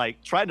 So I was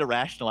like trying to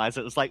rationalize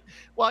it. It's like,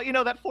 well,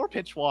 that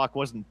 4-pitch walk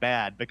wasn't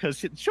bad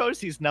because it shows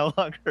he's no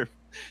longer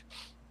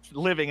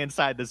living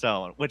inside the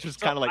zone, which is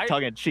kind of like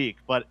tongue in cheek.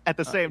 But at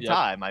the same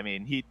time,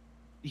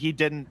 he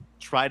didn't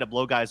try to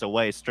blow guys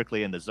away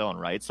strictly in the zone,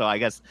 right? So I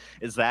guess,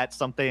 is that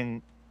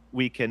something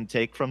we can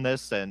take from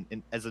this and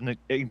as an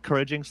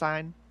encouraging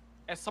sign?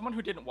 As someone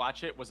who didn't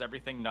watch it, was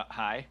everything nut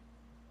high?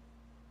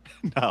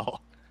 No.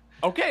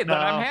 Okay, then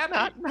I'm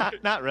happy.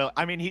 Not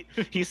really.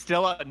 He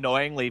still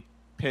annoyingly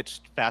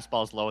pitched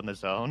fastballs low in the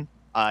zone.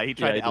 He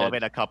tried to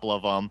elevate a couple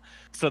of them.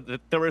 So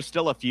there were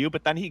still a few,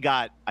 but then he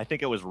got, I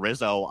think it was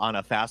Rizzo on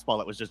a fastball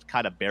that was just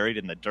kind of buried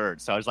in the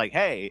dirt. So I was like,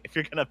 hey, if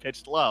you're going to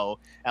pitch low,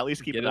 at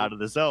least keep it out of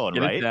the zone,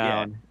 right? It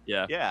down.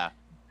 Yeah.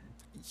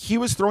 He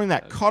was throwing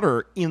that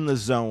cutter in the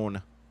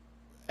zone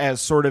as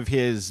sort of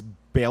his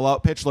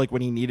bailout pitch, like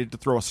when he needed to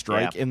throw a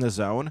strike in the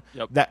zone.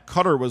 Yep. That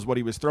cutter was what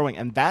he was throwing,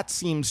 and that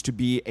seems to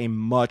be a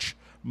much,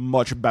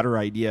 much better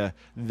idea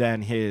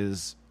than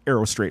his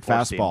arrow straight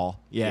fastball.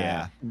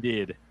 Yeah,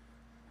 indeed.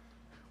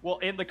 Well,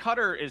 and the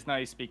cutter is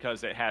nice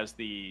because it has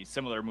the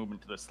similar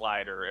movement to the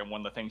slider, and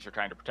one of the things you're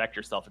trying to protect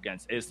yourself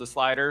against is the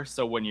slider.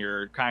 So when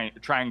you're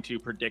trying to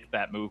predict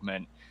that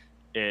movement,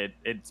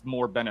 it's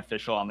more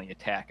beneficial on the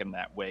attack in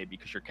that way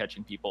because you're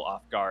catching people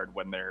off guard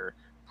when they're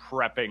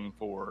prepping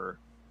for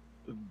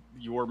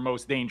your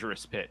most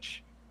dangerous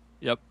pitch.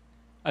 Yep.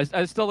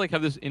 I still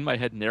have this in my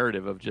head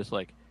narrative of just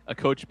like a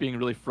coach being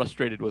really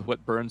frustrated with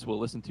what Burns will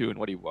listen to and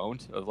what he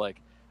won't. Of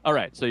like, all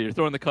right, so you're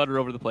throwing the cutter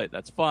over the plate.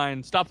 That's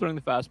fine. Stop throwing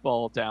the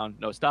fastball down.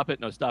 No, stop it.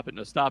 No, stop it.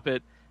 No, stop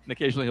it. And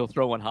occasionally he'll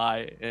throw one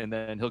high, and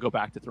then he'll go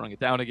back to throwing it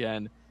down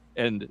again.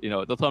 And,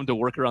 they'll tell him to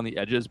work around the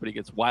edges, but he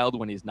gets wild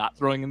when he's not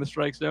throwing in the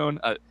strike zone.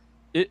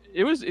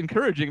 It was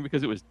encouraging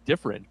because it was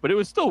different, but it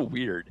was still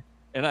weird.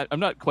 And I'm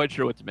not quite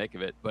sure what to make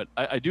of it. But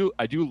I do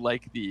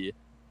like the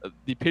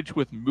pitch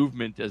with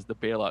movement as the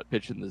bailout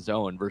pitch in the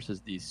zone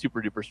versus the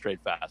super-duper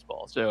straight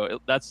fastball. So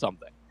that's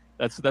something.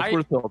 That's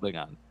worth building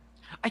on.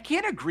 I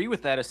can't agree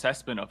with that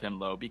assessment of him,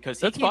 though, because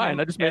that's fine.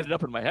 I just made it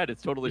up in my head.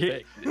 It's totally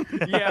fake.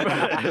 Yeah,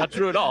 but not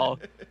true at all.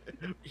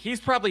 He's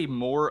probably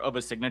more of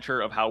a signature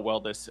of how well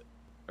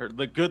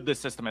the good this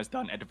system has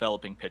done at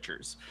developing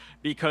pitchers,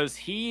 because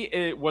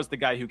he was the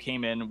guy who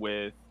came in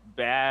with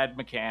bad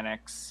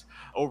mechanics,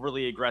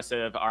 overly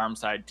aggressive arm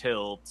side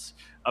tilts,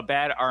 a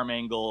bad arm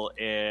angle,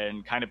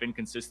 and kind of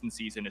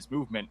inconsistencies in his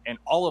movement, and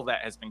all of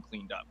that has been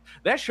cleaned up.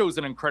 That shows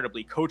an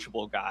incredibly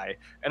coachable guy,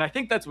 and I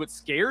think that's what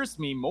scares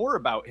me more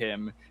about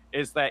him,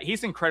 is that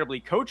he's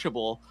incredibly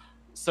coachable.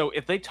 So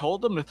if they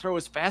told him to throw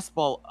his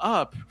fastball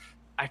up,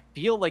 I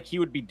feel like he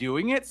would be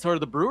doing it. So are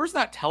the Brewers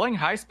not telling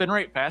high spin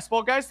rate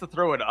fastball guys to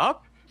throw it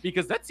up?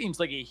 Because that seems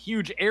like a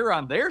huge error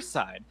on their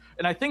side,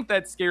 and I think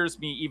that scares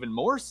me even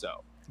more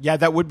so. Yeah,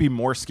 that would be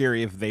more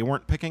scary if they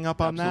weren't picking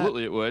up on that.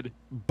 Absolutely, it would.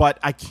 But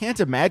I can't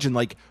imagine,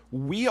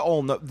 we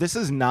all know, this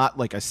is not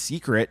a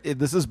secret.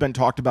 This has been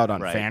talked about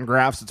on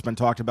Fangraphs. It's been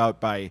talked about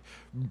by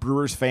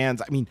Brewers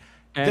fans. And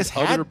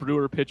other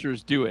Brewer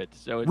pitchers do it,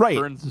 so it's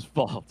Burns'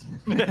 fault.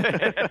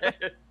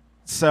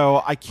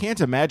 So I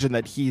can't imagine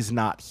that he's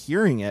not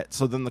hearing it.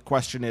 So then the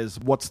question is,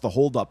 what's the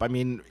holdup?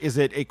 Is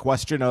it a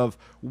question of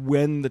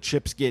when the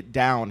chips get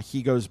down,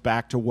 he goes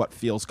back to what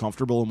feels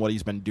comfortable and what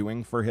he's been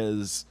doing for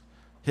his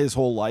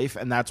whole life,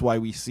 and that's why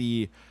we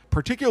see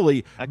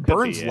particularly That could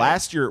Burns be it.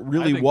 last year I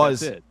really think was.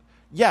 that's it.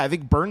 Yeah, I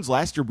think Burns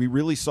last year, we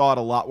really saw it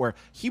a lot where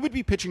he would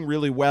be pitching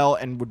really well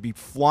and would be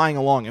flying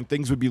along and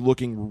things would be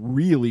looking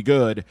really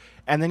good.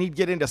 And then he'd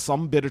get into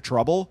some bit of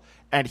trouble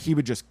and he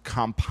would just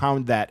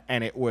compound that.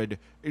 And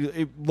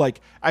like,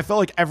 I felt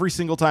like every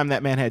single time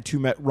that man had two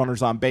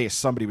runners on base,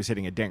 somebody was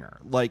hitting a dinger.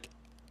 Like,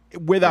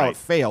 without Right.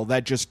 fail,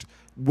 that just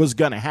was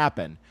going to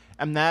happen.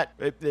 And that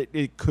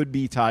it could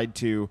be tied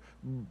to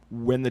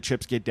when the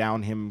chips get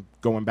down, him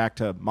going back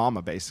to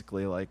mama,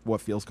 basically, like what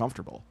feels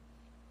comfortable.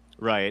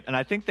 Right, and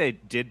I think they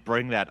did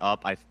bring that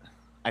up.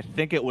 I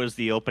think it was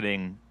the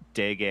opening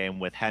day game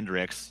with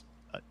Hendricks.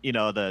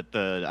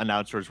 The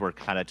announcers were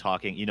kind of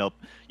talking.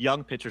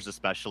 Young pitchers,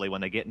 especially when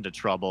they get into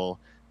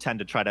trouble, tend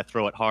to try to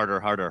throw it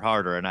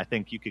harder. And I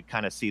think you could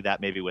kind of see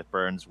that maybe with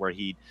Burns, where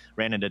he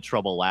ran into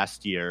trouble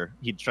last year.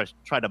 He'd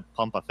try to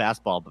pump a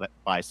fastball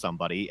by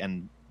somebody,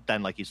 and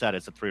then, like you said,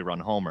 it's a 3-run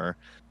homer.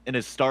 In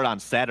his start on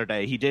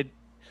Saturday, he did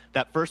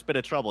that first bit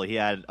of trouble. He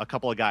had a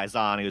couple of guys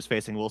on. He was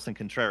facing Wilson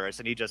Contreras,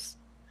 and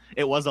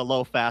it was a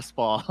low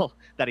fastball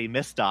that he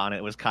missed on.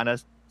 It was kind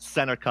of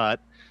center cut,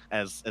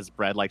 as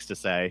Brad likes to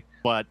say.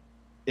 But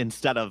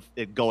instead of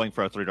it going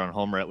for a 3-run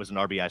homer, it was an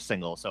RBI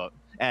single.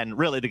 And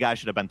really, the guy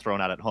should have been thrown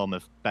out at home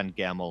if Ben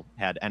Gamel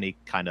had any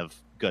kind of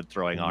good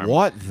throwing arm.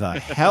 What the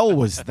hell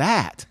was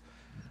that?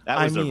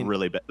 That was a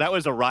really bad. That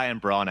was a Ryan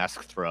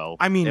Braun-esque throw.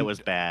 I mean, it was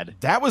bad.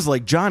 That was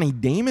like Johnny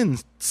Damon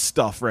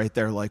stuff right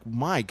there. Like,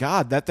 my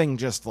God, that thing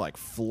just like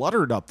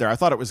fluttered up there. I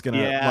thought it was gonna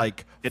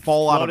It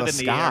fall out of floated the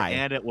in sky. air,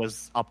 and it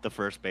was up the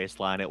first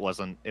baseline. It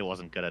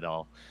wasn't good at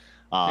all.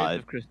 Shades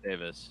of Chris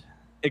Davis.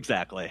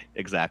 Exactly.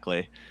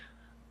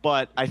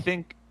 But I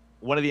think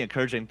one of the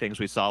encouraging things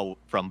we saw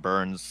from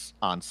Burns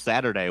on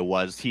Saturday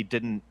was he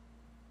didn't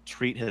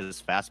treat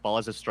his fastball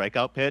as a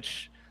strikeout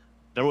pitch.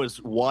 There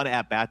was one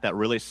at-bat that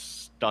really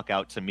stuck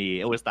out to me.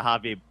 It was the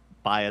Javi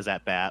Baez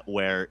at-bat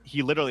where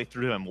he literally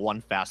threw him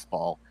one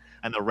fastball,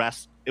 and the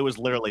rest, it was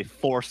literally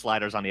 4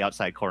 sliders on the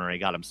outside corner. He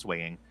got him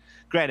swinging.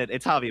 Granted,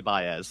 it's Javi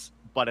Baez,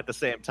 but at the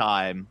same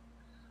time,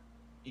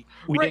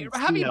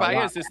 Javi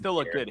Baez is still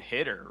a good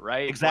hitter,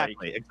 right?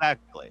 Exactly.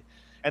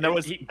 And there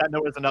was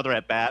another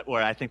at bat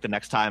where I think the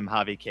next time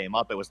Javi came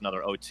up, it was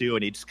another 0-2,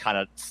 and he just kind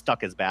of stuck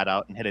his bat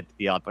out and hit it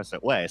the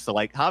opposite way. So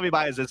like Javi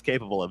Baez is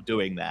capable of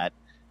doing that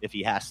if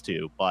he has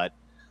to, but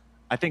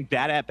I think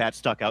that at bat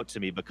stuck out to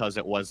me because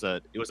it was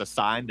a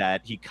sign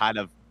that he kind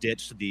of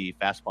ditched the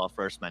fastball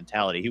first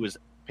mentality. He was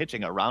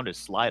pitching around his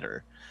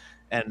slider,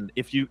 and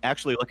if you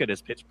actually look at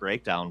his pitch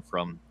breakdown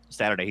from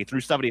Saturday, he threw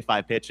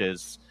 75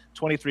 pitches.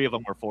 23 of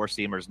them were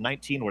 4-seamers,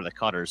 19 were the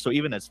cutters. So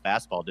even his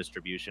fastball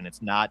distribution,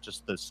 it's not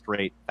just the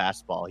straight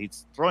fastball.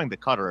 He's throwing the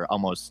cutter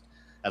almost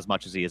as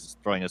much as he is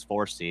throwing his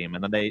 4-seam.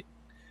 And then they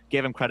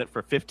gave him credit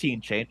for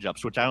 15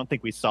 changeups, which I don't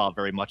think we saw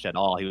very much at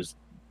all. He was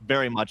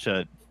very much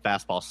a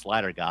fastball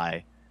slider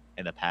guy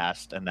in the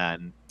past. And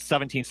then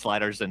 17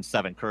 sliders and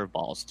 7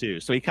 curveballs too.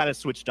 So he kind of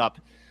switched up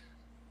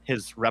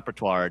his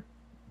repertoire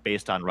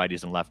based on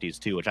righties and lefties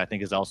too, which I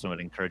think is also an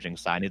encouraging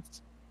sign.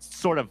 It's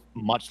sort of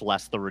much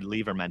less the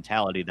reliever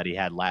mentality that he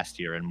had last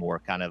year and more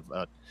kind of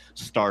a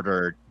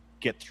starter,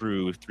 get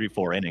through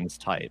 3-4 innings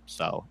type.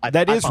 So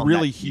that is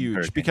really that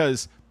huge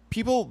because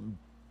people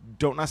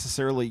don't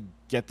necessarily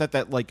get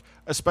that like,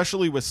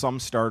 especially with some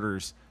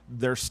starters,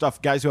 their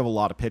stuff, guys who have a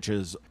lot of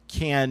pitches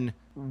can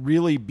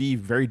really be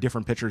very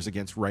different pitchers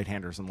against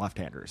right-handers and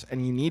left-handers.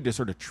 And you need to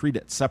sort of treat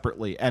it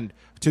separately. And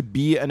to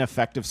be an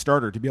effective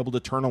starter, to be able to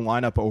turn a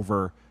lineup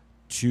over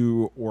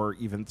 2 or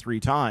even 3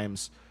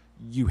 times,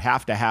 you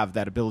have to have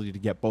that ability to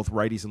get both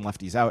righties and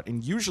lefties out,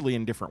 and usually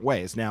in different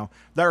ways. Now,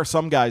 there are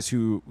some guys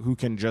who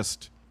can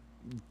just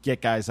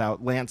get guys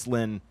out. Lance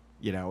Lynn,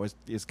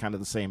 is kind of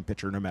the same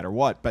pitcher no matter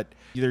what, but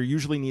there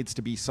usually needs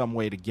to be some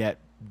way to get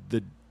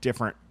the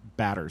different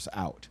batters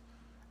out.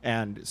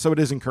 And so it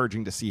is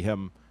encouraging to see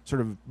him sort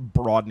of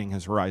broadening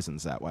his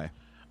horizons that way.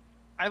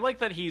 I like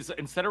that he's,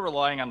 instead of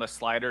relying on the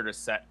slider to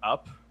set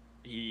up,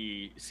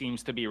 he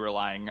seems to be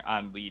relying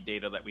on the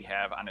data that we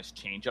have on his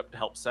changeup to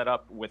help set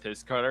up with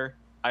his cutter.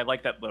 I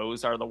like that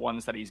those are the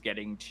ones that he's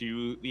getting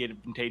to the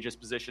advantageous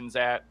positions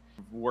at.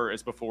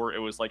 Whereas before it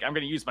was like, I'm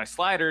going to use my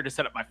slider to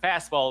set up my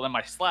fastball, and then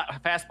my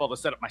fastball to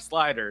set up my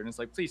slider. And it's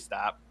like, please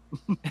stop.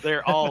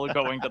 They're all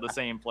going to the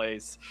same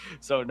place,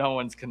 so no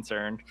one's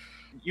concerned.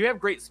 You have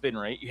great spin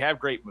rate. You have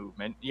great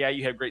movement. Yeah,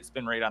 you have great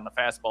spin rate on the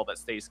fastball that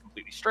stays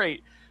completely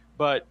straight,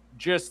 but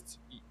just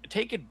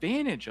take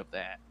advantage of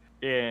that.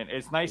 And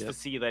it's nice to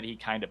see that he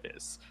kind of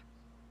is.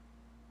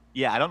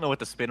 Yeah, I don't know what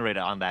the spin rate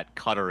on that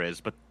cutter is,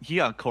 but he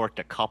uncorked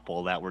a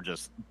couple that were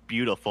just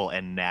beautiful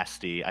and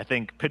nasty. I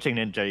think Pitching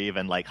Ninja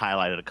even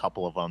highlighted a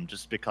couple of them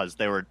just because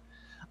they were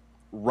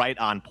right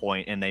on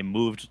point and they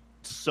moved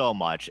so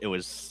much. It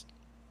was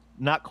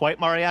not quite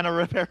Mariano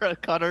Rivera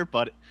cutter,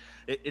 but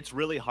it's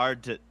really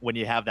hard to, when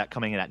you have that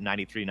coming in at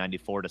 93,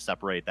 94, to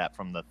separate that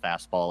from the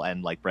fastball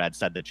and, like Brad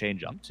said, the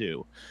changeup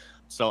too.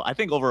 So I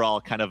think overall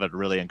kind of a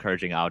really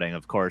encouraging outing.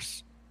 Of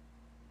course,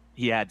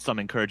 he had some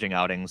encouraging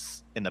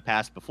outings in the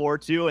past before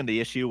too, and the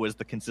issue was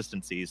the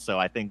consistency. So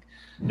I think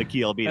the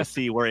key will be to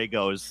see where he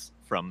goes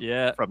from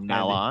Yeah,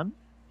 now and on.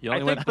 He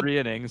only I went think 3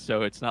 innings,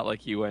 so it's not like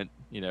he went,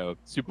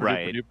 super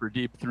Right. duper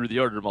deep through the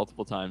order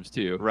multiple times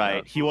too.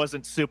 Right. He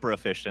wasn't super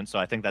efficient, so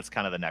I think that's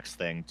kind of the next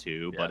thing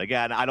too. But Yeah.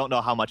 again, I don't know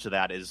how much of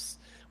that is.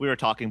 We were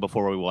talking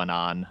before we went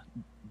on.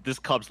 This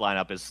Cubs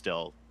lineup is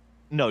still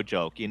no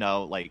joke.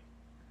 Like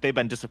they've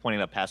been disappointing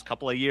the past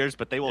couple of years,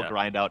 but they will Yeah.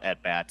 grind out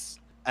at bats.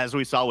 As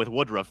we saw with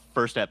Woodruff,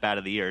 first at bat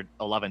of the year,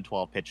 11,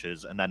 12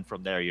 pitches, and then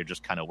from there you're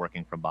just kind of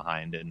working from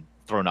behind and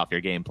throwing off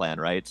your game plan,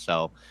 right?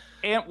 So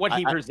And what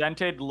he I-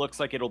 presented looks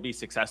like it'll be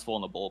successful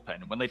in the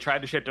bullpen. When they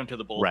tried to shift him to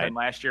the bullpen Right.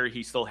 last year,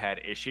 he still had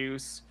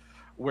issues.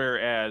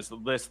 Whereas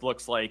this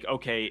looks like,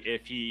 okay,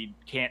 if he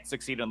can't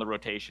succeed in the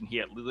rotation, he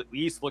at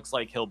least looks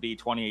like he'll be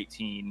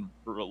 2018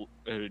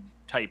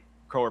 type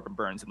Kroer and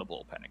Burns in the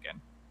bullpen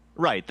again.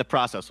 right, the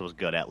process was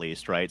good at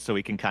least, right? So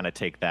we can kind of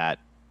take that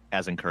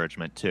as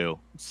encouragement too.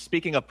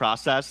 Speaking of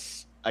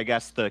process, I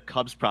guess the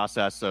Cubs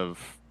process of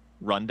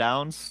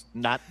rundowns,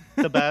 not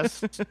the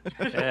best.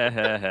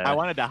 I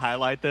wanted to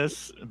highlight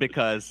this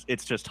because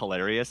it's just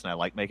hilarious and I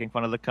like making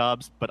fun of the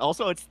Cubs, but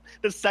also it's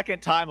the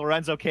second time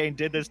Lorenzo Cain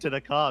did this to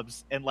the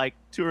Cubs in like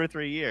 2 or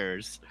 3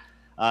 years.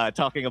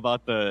 Talking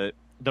about the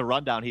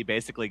rundown he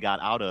basically got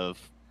out of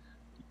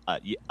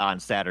on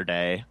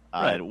Saturday,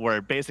 Right.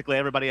 where basically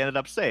everybody ended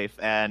up safe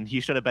and he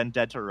should have been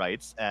dead to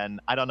rights. And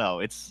I don't know,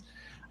 it's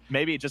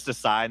maybe just a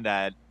sign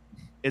that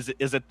is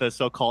it the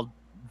so-called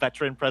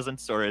veteran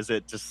presence, or is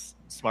it just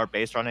smart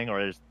base running,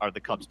 or are the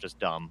Cubs just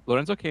dumb?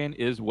 Lorenzo Cain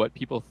is what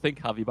people think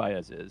Javi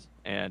Baez is,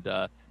 and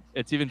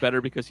it's even better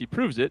because he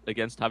proves it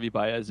against Javi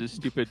Baez's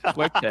stupid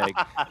swipe tag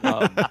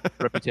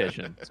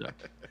reputation. So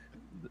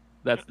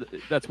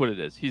that's what it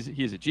is.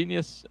 He's a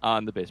genius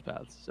on the base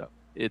paths, so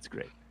it's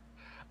great.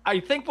 I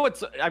think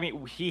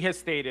he has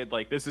stated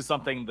like this is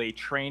something they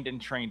trained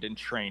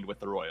with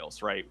the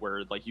Royals, right?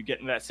 Where like you get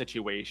in that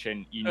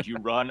situation, you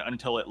run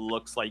until it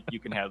looks like you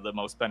can have the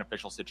most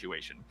beneficial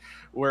situation.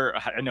 Where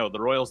I know the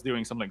Royals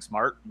doing something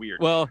smart, weird.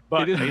 Well,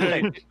 But-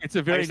 it's a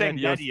Are very you saying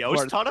Ned Ned Yost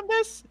Yost taught him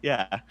this?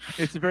 Yeah.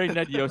 It's a very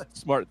Ned Yost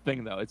smart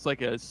thing, though. It's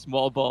like a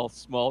small ball,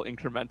 small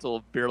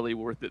incremental, barely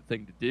worth it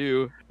thing to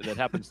do that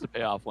happens to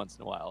pay off once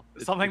in a while.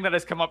 It's Something that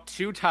has come up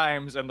 2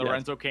 times in Yes.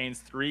 Lorenzo Cain's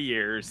 3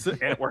 years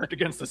and it worked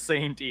against the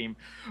same team.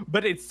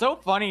 But it's so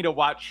funny to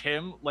watch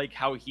him, like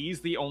how he's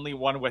the only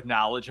one with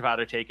knowledge of how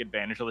to take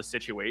advantage of the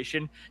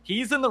situation.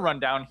 He's in the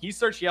rundown. He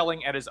starts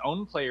yelling at his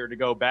own player to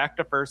go back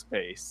to first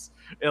base.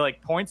 It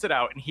like points it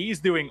out, and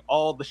he's doing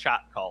all the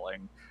shot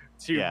calling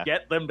to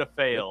get them to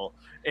fail.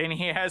 And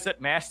he has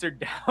it mastered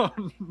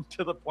down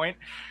to the point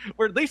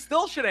where they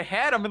still should have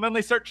had him, and then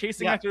they start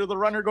chasing after the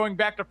runner going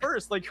back to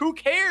first. Like, who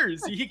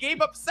cares? He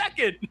gave up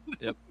second.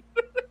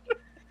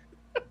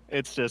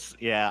 It's just,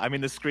 I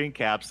mean, the screen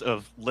caps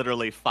of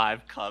literally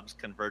 5 Cubs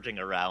converging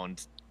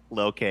around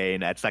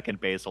Locane at second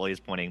base while he's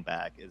pointing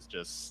back is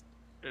just,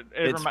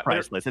 it's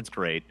priceless. It's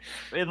great.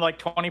 In like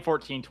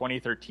 2014,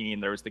 2013,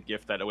 there was the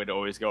gift that would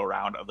always go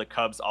around of the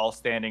Cubs all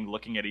standing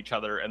looking at each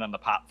other and then the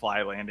pop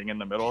fly landing in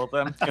the middle of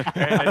them.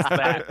 And it's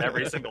that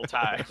every single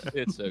time.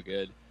 It's so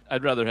good.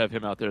 I'd rather have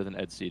him out there than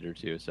Ed Cedar,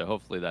 too. So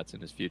hopefully that's in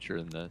his future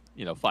in the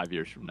 5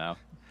 years from now.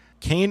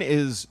 Cain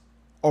is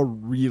a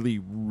really,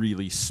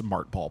 really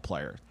smart ball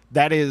player.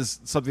 That is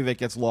something that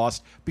gets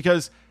lost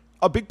because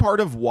a big part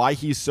of why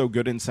he's so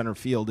good in center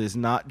field is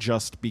not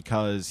just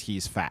because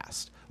he's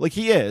fast. Like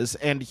he is,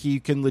 and he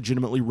can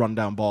legitimately run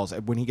down balls.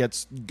 When he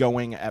gets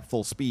going at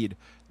full speed,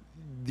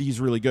 he's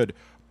really good.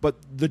 But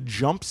the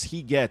jumps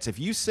he gets, if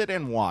you sit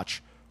and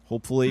watch,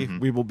 hopefully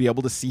we will be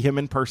able to see him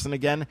in person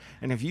again.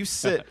 And if you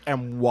sit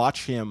and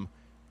watch him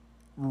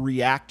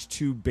react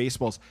to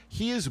baseballs,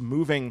 he is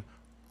moving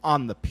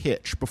on the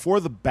pitch before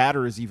the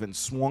batter is even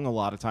swung a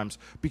lot of times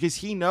because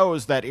he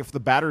knows that if the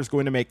batter is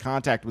going to make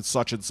contact with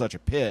such and such a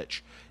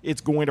pitch, it's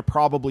going to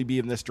probably be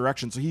in this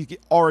direction. So he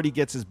already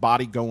gets his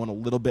body going a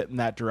little bit in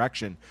that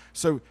direction.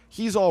 So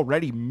he's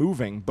already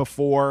moving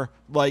before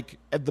like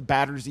the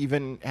batter's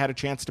even had a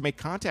chance to make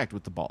contact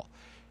with the ball.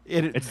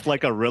 It's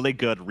like a really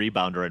good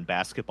rebounder in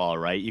basketball,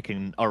 right? You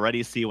can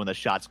already see when the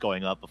shot's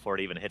going up before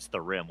it even hits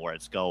the rim where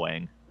it's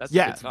going. That's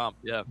Yeah. a good comp.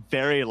 Yeah.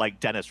 Very like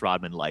Dennis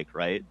Rodman-like,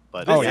 right?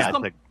 But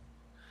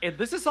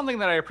This is something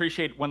that I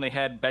appreciate when they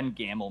had Ben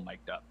Gamel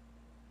mic'd up.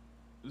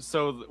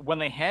 So when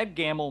they had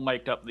Gamel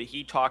mic'd up,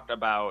 he talked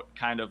about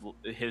kind of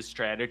his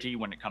strategy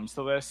when it comes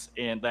to this,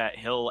 and that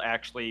he'll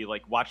actually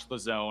like watch the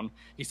zone.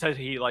 He says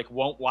he like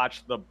won't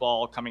watch the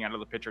ball coming out of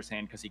the pitcher's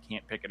hand because he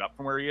can't pick it up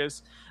from where he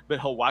is, but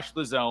he'll watch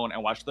the zone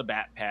and watch the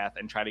bat path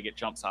and try to get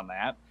jumps on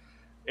that.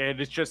 And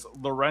it's just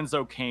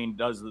Lorenzo Cain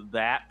does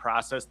that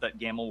process that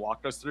Gamel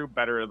walked us through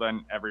better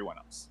than everyone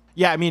else.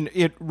 Yeah, I mean,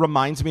 it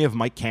reminds me of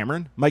Mike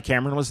Cameron. Mike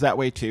Cameron was that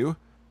way too.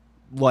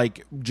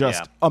 Like,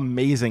 just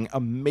amazing,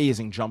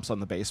 amazing jumps on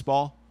the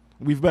baseball.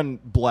 We've been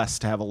blessed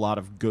to have a lot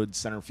of good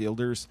center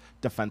fielders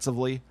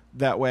defensively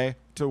that way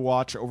to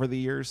watch over the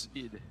years.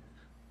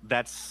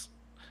 That's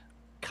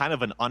kind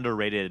of an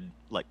underrated,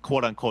 like,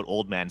 quote-unquote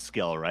old man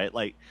skill, right?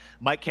 Like,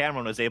 Mike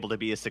Cameron was able to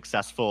be a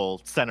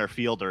successful center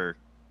fielder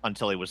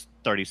until he was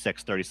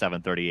 36,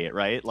 37, 38,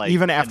 right? Like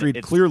even after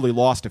he'd clearly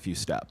lost a few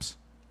steps.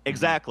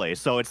 Exactly.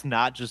 So it's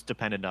not just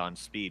dependent on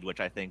speed, which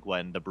I think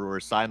when the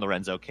Brewers signed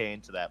Lorenzo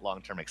Cain to that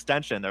long-term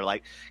extension, they're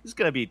like, he's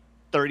going to be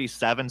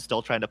 37,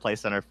 still trying to play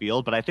center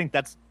field. But I think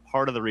that's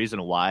part of the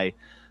reason why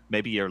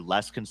maybe you're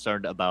less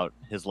concerned about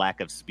his lack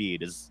of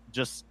speed is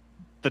just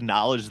the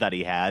knowledge that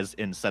he has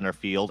in center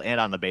field and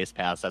on the base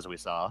paths, as we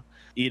saw.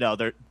 You know,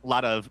 there are a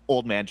lot of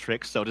old man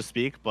tricks, so to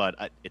speak,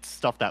 but it's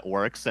stuff that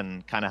works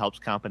and kind of helps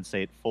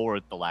compensate for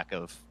the lack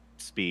of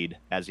speed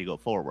as you go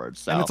forward.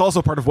 So and it's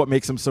also part of what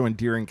makes him so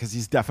endearing because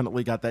he's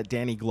definitely got that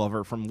Danny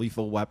Glover from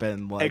Lethal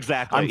Weapon. Like,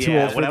 exactly. I'm too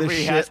old for Whenever this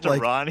he shit, has to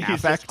like, run, he's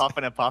affect. just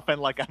huffing and puffing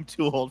like I'm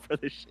too old for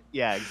this shit.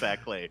 Yeah,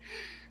 exactly.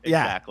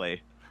 Yeah.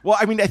 Exactly. Well,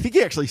 I mean, I think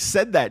he actually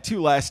said that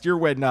too last year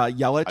when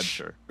Yelich I'm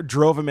sure.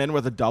 drove him in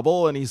with a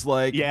double, and he's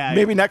like, Yeah.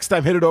 maybe next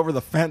time hit it over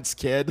the fence,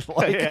 kid.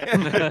 Like,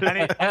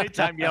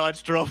 Anytime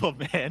Yelich drove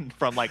him in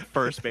from like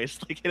first base,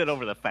 like hit it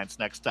over the fence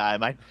next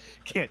time. I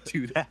can't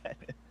do that.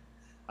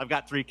 I've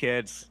got 3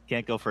 kids.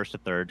 Can't go first to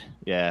third.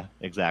 Yeah,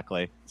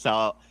 exactly.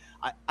 So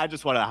I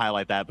just want to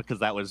highlight that because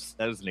that was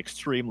an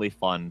extremely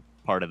fun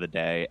part of the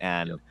day.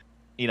 And,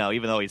 you know,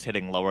 even though he's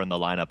hitting lower in the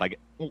lineup,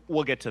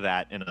 we'll get to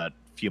that in a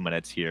few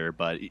minutes here,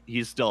 but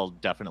he's still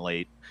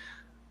definitely,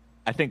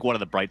 I think, one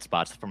of the bright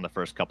spots from the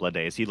first couple of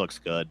days. He looks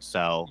good.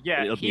 So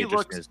Yeah, it'll be he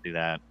interesting looks- to do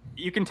that.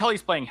 You can tell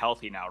he's playing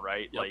healthy now,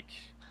 right? Yep. Like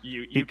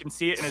you can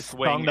see it in his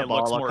swing. Swung the It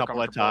looks ball more a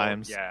couple of comfortable.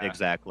 times. Yeah.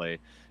 Exactly.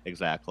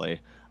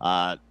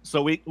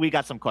 So we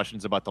got some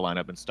questions about the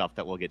lineup and stuff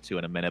that we'll get to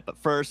in a minute. But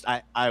first,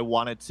 I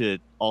wanted to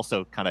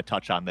also kind of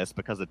touch on this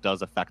because it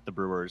does affect the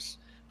Brewers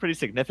pretty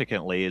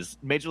significantly. Is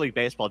Major League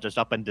Baseball just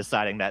up and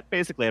deciding that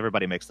basically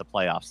everybody makes the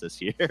playoffs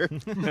this year?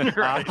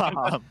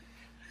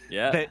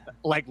 Yeah. That,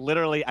 like,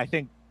 literally, I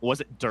think, was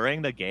it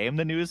during the game,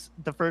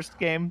 the first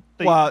game,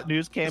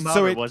 news came out?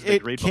 So or was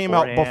it came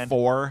out beforehand?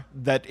 before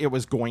that it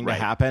was going to Right.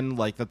 happen,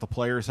 like that the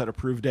players had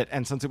approved it.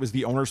 And since it was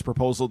the owner's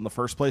proposal in the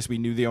first place, we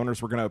knew the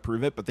owners were going to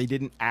approve it, but they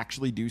didn't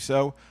actually do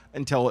so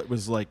until it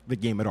was like the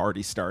game had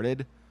already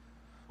started.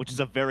 Which is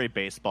a very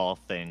baseball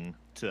thing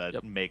to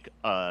make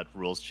a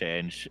rules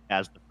change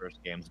as the first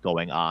game's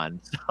going on.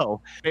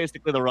 So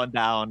basically the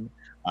rundown,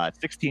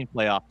 16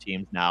 playoff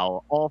teams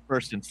now, all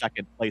first and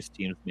second place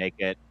teams make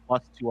it,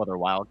 plus 2 other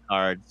wild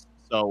cards.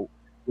 So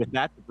with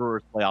that, the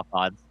Brewers playoff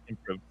odds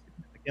improved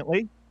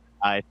significantly.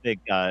 I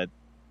think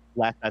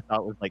last I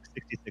thought was like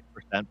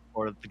 66%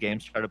 before the game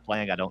started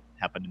playing. I don't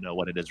happen to know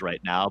what it is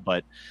right now,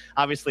 but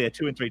obviously a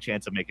 2 in 3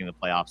 chance of making the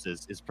playoffs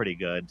is pretty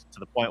good, to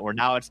the point where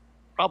now it's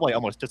probably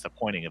almost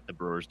disappointing if the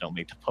Brewers don't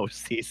make the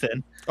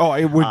postseason. Oh,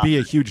 it would be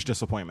a huge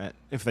disappointment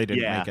if they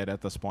didn't yeah. make it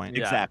at this point.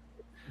 Yeah.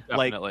 Exactly.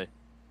 Definitely.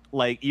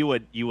 Like you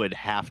would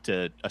have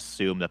to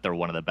assume that they're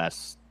one of the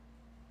best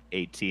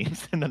 8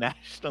 teams in the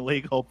National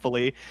League,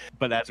 hopefully.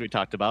 But as we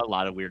talked about, a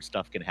lot of weird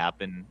stuff can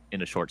happen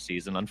in a short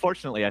season.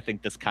 Unfortunately, I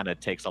think this kind of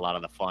takes a lot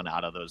of the fun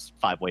out of those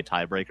 5-way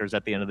tiebreakers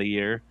at the end of the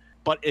year.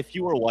 But if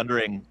you were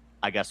wondering,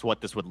 I guess,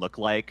 what this would look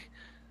like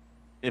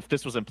if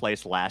this was in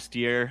place last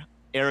year,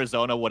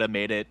 Arizona would have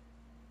made it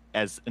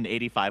as an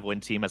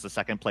 85-win team, as a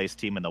second-place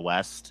team in the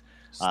West.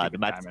 Stupid The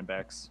Mets,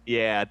 Diamondbacks.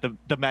 yeah,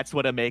 the Mets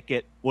would have made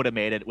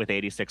it with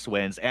 86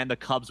 wins, and the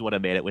Cubs would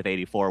have made it with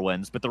 84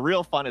 wins. But the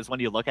real fun is when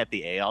you look at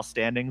the AL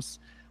standings,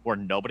 where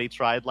nobody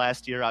tried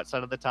last year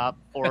outside of the top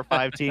 4 or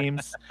 5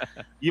 teams.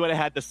 You would have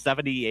had the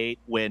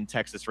 78-win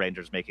Texas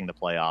Rangers making the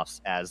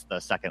playoffs as the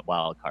second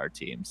wild card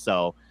team.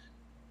 So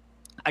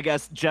I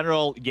guess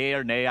general yay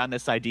or nay on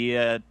this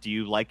idea. Do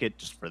you like it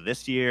just for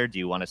this year? Do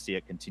you want to see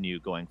it continue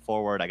going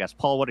forward? I guess,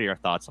 Paul, what are your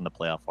thoughts on the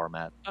playoff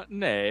format?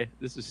 Nay,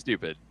 this is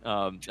stupid.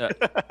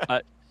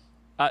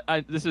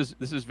 This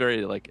is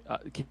very like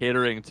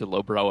catering to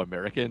lowbrow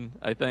American,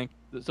 I think.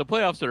 So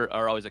playoffs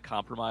are always a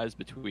compromise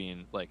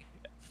between like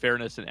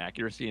fairness and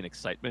accuracy and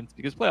excitement,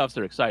 because playoffs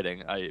are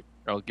exciting.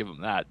 I'll give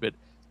them that, but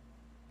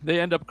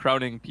they end up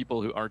crowning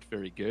people who aren't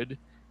very good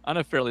on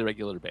a fairly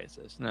regular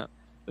basis. Now,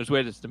 there's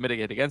ways to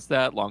mitigate against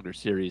that. Longer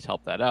series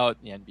help that out.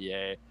 The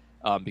NBA,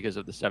 because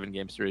of the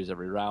 7-game series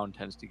every round,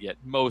 tends to get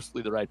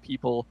mostly the right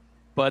people.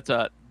 But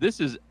this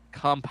is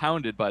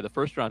compounded by the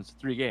first round's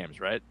 3 games,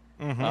 right?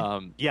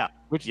 Mm-hmm. Yeah.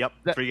 Which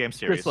 3-game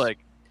series. Just like,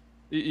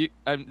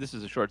 this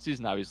is a short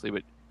season, obviously,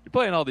 but you're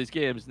playing all these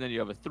games, and then you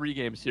have a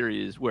 3-game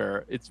series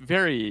where it's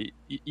very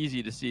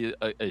easy to see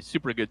a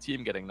super good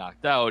team getting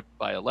knocked out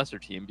by a lesser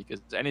team,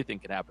 because anything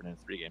can happen in a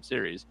 3-game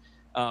series.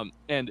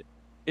 And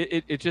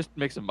it just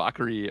makes a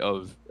mockery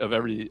of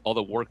all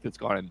the work that's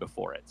gone in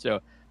before it.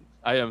 So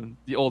I am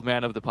the old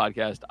man of the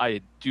podcast.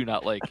 I do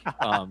not like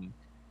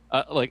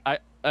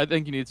I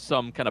think you need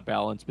some kind of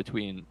balance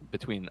between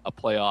a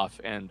playoff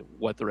and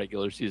what the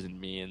regular season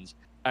means.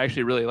 I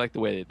actually really like the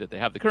way that they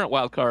have the current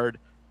wild card,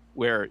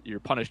 where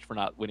you're punished for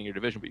not winning your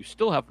division, but you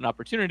still have an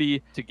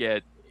opportunity to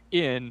get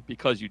in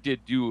because you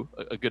did do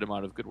a good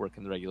amount of good work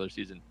in the regular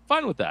season.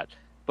 Fine with that.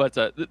 But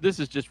this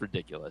is just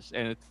ridiculous,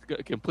 and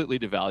it completely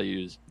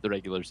devalues the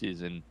regular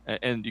season,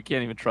 and you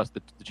can't even trust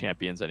the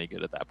champions any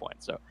good at that point.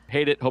 So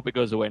hate it. Hope it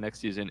goes away next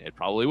season. It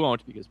probably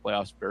won't, because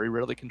playoffs very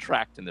rarely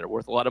contract, and they're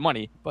worth a lot of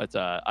money. But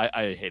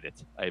I hate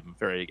it. I'm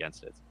very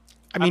against it.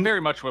 I'm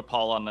very much with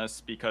Paul on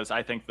this because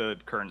I think the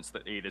current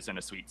 8 is in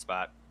a sweet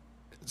spot.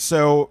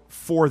 So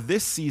for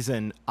this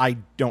season, I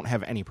don't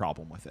have any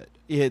problem with it.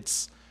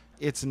 It's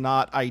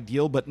not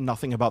ideal, but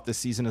nothing about this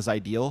season is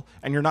ideal.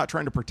 And you're not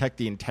trying to protect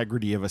the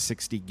integrity of a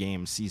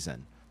 60-game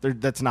season.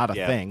 That's not a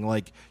thing.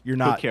 Like, you're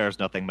not. Who cares?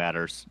 Nothing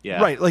matters.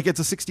 Yeah. Right. Like, it's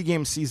a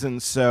 60-game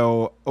season.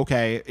 So,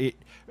 okay.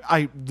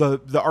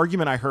 The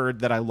argument I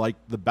heard that I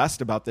liked the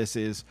best about this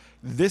is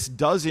this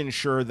does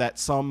ensure that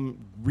some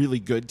really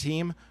good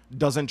team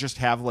doesn't just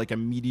have like a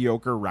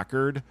mediocre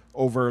record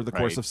over the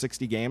course of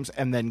 60 games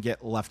and then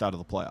get left out of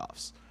the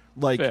playoffs.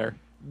 Like,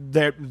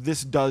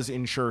 this does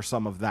ensure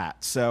some of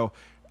that. So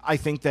I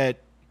think that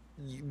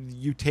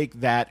you take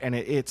that and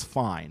it's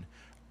fine.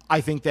 I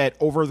think that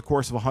over the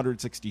course of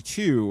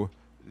 162,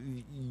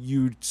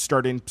 you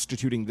start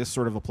instituting this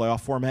sort of a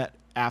playoff format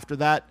after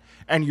that,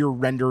 and you're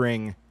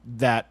rendering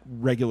that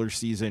regular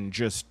season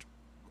just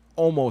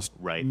almost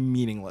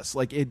meaningless.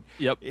 Like, it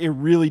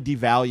really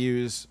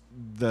devalues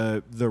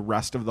the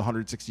rest of the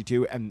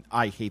 162, and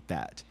I hate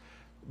that.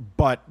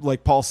 But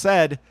like Paul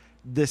said,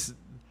 this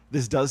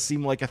does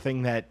seem like a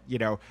thing that, you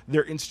know,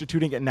 they're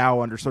instituting it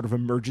now under sort of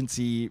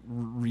emergency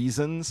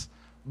reasons,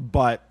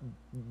 but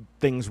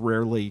things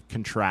rarely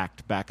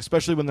contract back,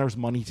 especially when there's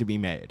money to be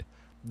made.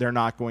 They're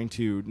not going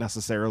to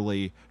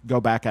necessarily go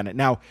back on it.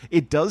 Now,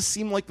 it does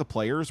seem like the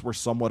players were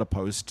somewhat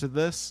opposed to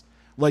this.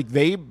 Like,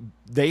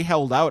 they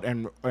held out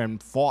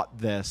and fought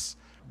this.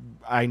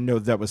 I know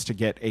that was to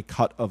get a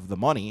cut of the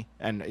money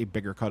and a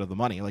bigger cut of the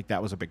money. Like,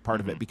 that was a big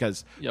part of it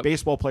because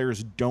baseball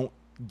players don't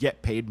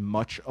get paid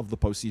much of the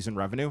postseason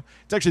revenue.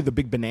 It's actually the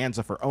big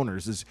bonanza for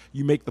owners is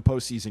you make the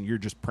postseason, you're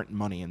just printing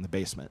money in the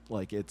basement.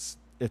 Like, it's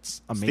amazing.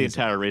 It's the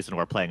entire reason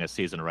we're playing a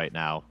season right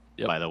now,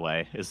 by the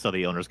way, is so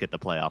the owners get the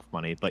playoff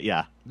money. But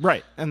yeah.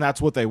 Right. And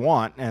that's what they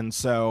want. And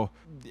so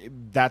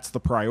that's the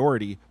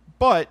priority.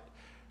 But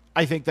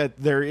I think that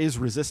there is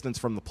resistance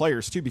from the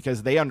players too,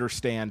 because they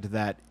understand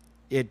that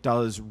it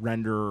does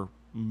render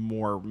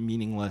more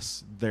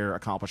meaningless their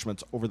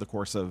accomplishments over the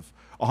course of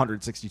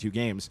 162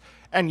 games.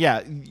 And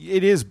yeah,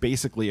 it is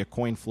basically a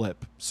coin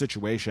flip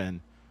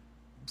situation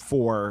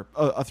for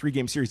a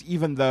 3-game series,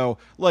 even though,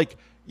 like,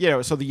 you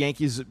know, so the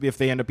Yankees, if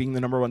they end up being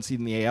the number 1 seed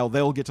in the AL,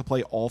 they'll get to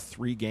play all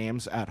 3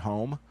 games at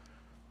home.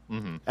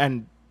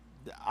 And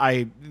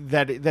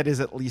that is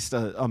at least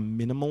a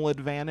minimal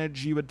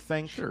advantage, you would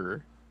think.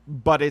 Sure.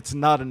 But it's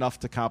not enough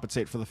to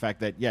compensate for the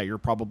fact that, yeah, you're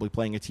probably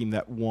playing a team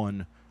that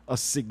won a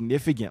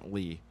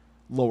significantly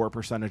lower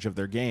percentage of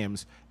their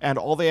games. And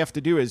all they have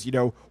to do is, you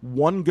know,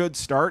 one good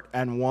start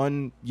and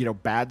one, you know,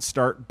 bad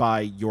start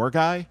by your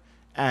guy,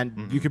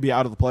 and you could be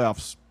out of the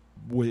playoffs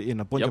in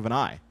a blink of an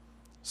eye.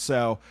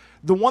 So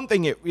the one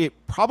thing,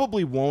 it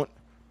probably won't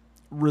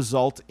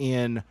result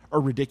in a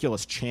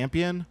ridiculous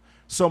champion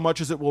so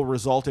much as it will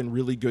result in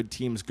really good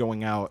teams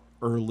going out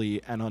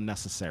early and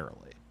unnecessarily.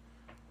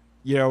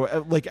 You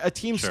know, like, a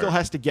team still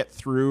has to get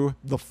through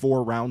the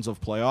 4 rounds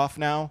of playoff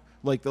now.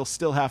 Like, they'll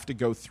still have to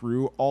go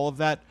through all of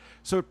that.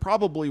 So it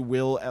probably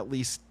will at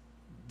least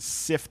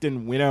sift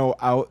and winnow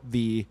out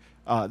the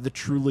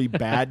truly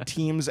bad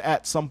teams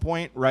at some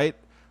point, right?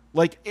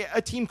 Like,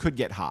 a team could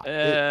get hot.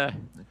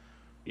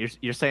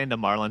 You're saying the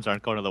Marlins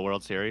aren't going to the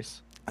World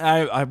Series?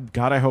 God,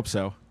 I hope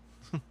so.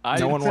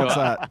 No one wants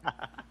that.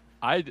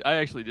 I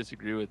actually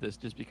disagree with this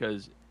just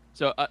because.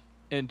 So,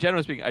 and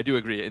generally speaking, I do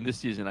agree. In this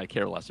season, I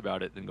care less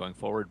about it than going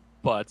forward.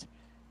 But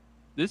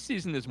this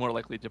season is more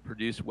likely to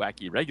produce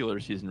wacky regular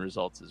season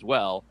results as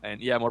well.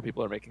 And yeah, more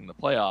people are making the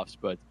playoffs,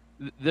 but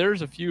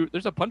there's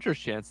a puncher's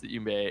chance that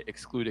you may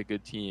exclude a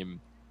good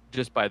team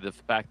just by the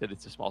fact that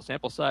it's a small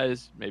sample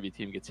size. Maybe a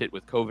team gets hit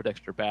with COVID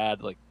extra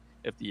bad, like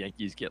if the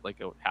Yankees get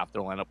like half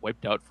their lineup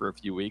wiped out for a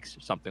few weeks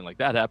or something like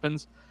that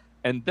happens.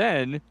 And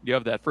then you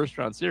have that first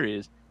round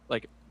series.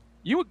 Like,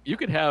 you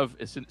could have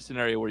a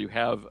scenario where you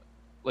have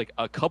like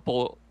a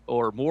couple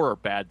or more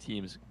bad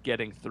teams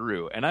getting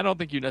through, and I don't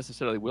think you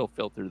necessarily will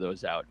filter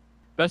those out.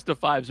 Best of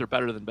 5s are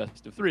better than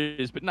best of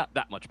 3s, but not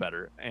that much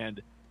better.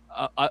 And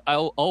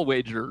I'll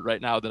wager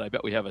right now that I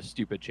bet we have a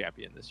stupid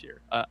champion this year.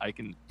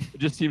 It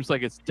just seems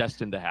like it's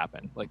destined to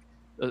happen. Like,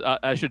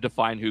 I should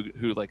define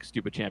who like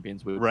stupid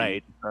champions would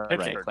right.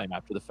 claim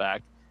after the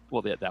fact.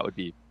 Well, that would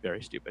be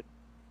very stupid.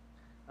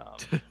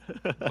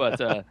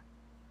 But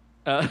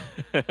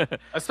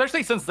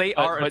especially since they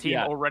are a team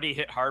already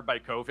hit hard by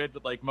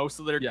COVID. Like, most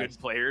of their good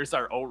players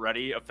are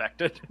already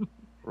affected.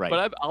 Right.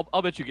 But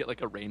I'll bet you get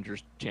like a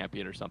Rangers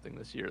champion or something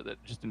this year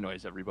that just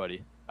annoys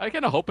everybody. I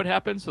kind of hope it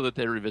happens so that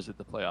they revisit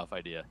the playoff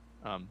idea.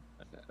 I'm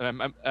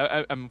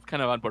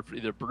kind of on board for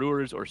either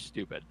Brewers or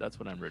stupid. That's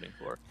what I'm rooting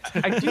for.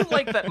 I do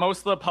like that most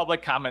of the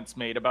public comments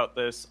made about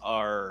this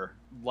are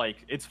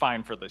like, it's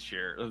fine for this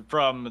year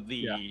from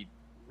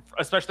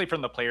especially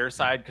from the player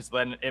side, because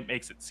then it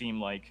makes it seem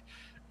like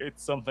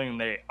it's something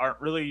they aren't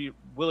really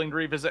willing to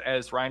revisit,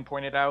 as Ryan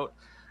pointed out.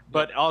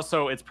 But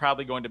also, it's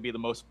probably going to be the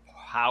most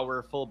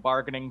powerful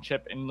bargaining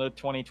chip in the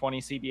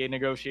 2020 CBA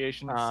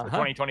negotiations, the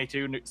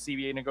 2022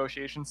 CBA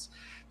negotiations.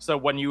 So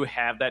when you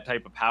have that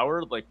type of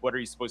power, like, what are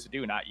you supposed to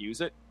do? Not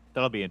use it?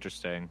 That'll be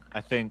interesting.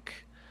 I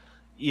think,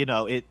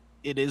 it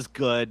is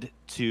good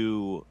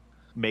to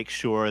make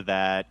sure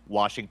that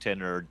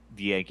Washington or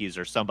the Yankees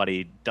or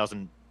somebody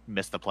doesn't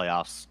miss the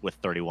playoffs with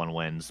 31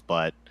 wins.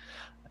 But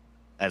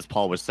as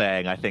Paul was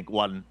saying, I think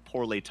one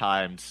poorly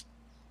timed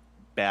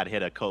bad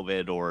hit of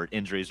COVID or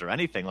injuries or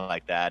anything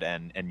like that,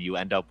 and you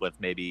end up with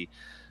maybe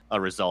a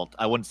result,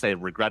 I wouldn't say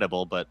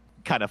regrettable, but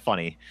kind of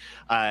funny.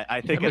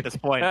 I think at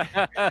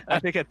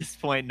this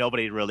point,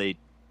 nobody really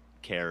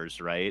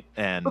cares, right?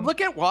 But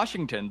look at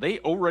Washington. They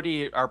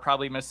already are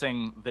probably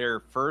missing their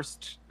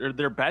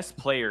best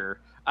player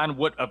on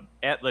what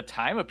at the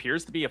time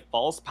appears to be a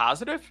false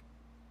positive.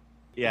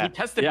 Yeah, he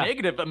tested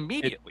negative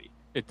immediately.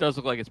 It does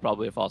look like it's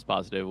probably a false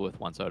positive with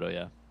Juan Soto,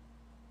 yeah.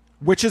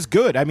 Which is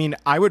good. I mean,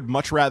 I would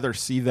much rather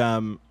see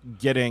them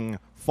getting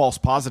false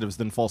positives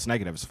than false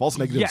negatives. False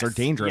negatives are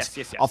dangerous.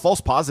 Yes. A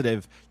false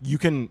positive, you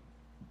can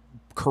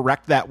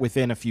correct that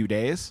within a few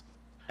days.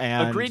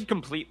 And agreed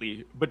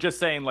completely, but just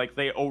saying, like,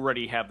 they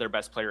already have their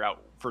best player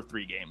out for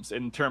 3 games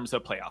in terms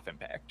of playoff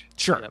impact.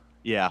 Sure. Yep.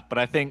 Yeah, but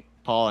I think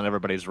Paul and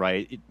everybody's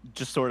right.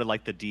 Just sort of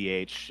like the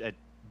DH,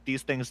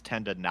 these things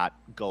tend to not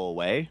go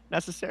away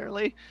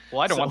necessarily.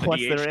 Well, I don't want the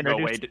once DH they're to go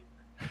away.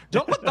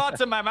 Don't put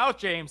thoughts in my mouth,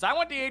 James. I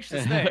want DH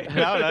to stay.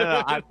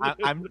 No.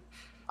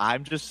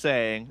 I'm just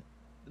saying,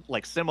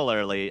 like,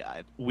 similarly,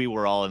 we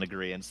were all in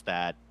agreement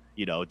that,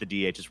 the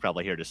DH is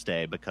probably here to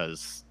stay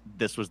because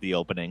this was the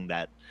opening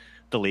that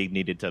the league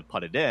needed to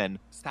put it in.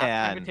 Stop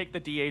trying to take the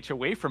DH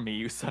away from me,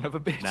 you son of a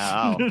bitch.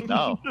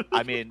 No.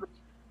 I mean,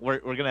 we're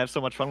gonna have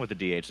so much fun with the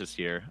DH this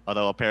year.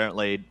 Although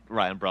apparently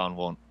Ryan Braun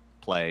won't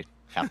play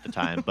half the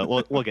time, but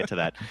we'll get to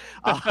that.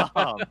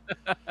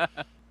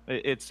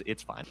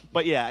 It's fine.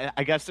 But yeah,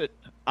 I guess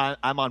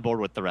I'm on board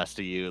with the rest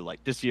of you.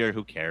 Like, this year,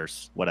 who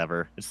cares?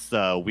 Whatever. It's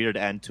a weird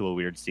end to a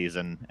weird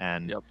season,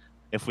 and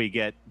if we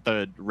get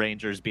the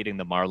Rangers beating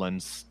the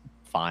Marlins,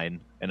 fine.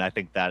 And I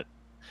think that,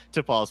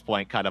 to Paul's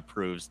point, kind of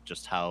proves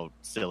just how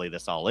silly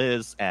this all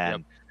is.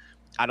 And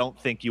I don't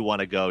think you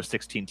want to go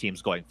 16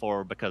 teams going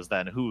forward, because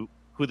then who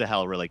the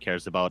hell really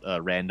cares about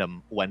a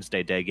random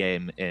Wednesday day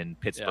game in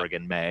Pittsburgh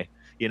in May?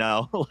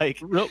 Like,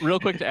 real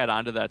quick to add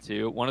on to that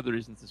too. One of the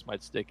reasons this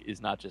might stick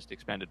is not just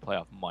expanded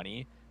playoff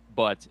money,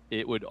 but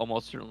it would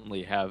almost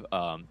certainly have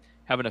an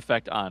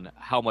effect on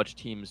how much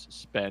teams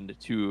spend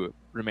to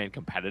remain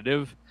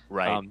competitive.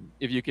 Right.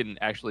 If you can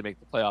actually make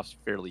the playoffs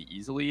fairly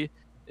easily,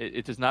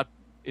 it does not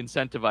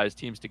incentivize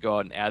teams to go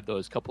out and add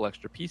those couple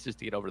extra pieces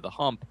to get over the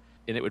hump,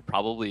 and it would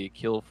probably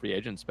kill free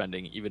agent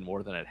spending even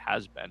more than it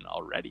has been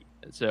already.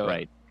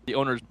 So the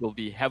owners will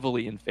be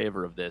heavily in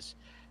favor of this,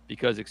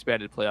 because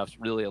expanded playoffs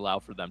really allow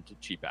for them to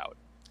cheap out.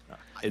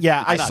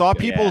 I saw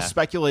people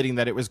speculating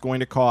that it was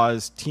going to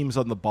cause teams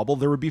on the bubble.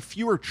 There would be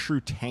fewer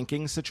true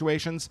tanking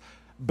situations,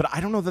 but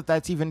I don't know that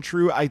that's even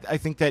true. I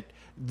think that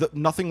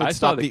nothing would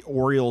stop the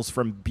Orioles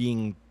from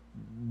being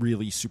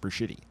really super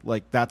shitty.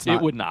 Like, that's not...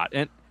 It would not.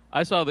 And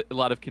I saw a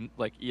lot of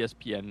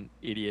ESPN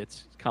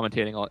idiots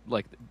commentating on,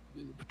 like,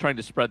 trying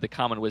to spread the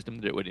common wisdom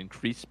that it would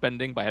increase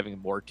spending by having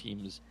more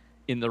teams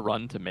in the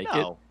run to make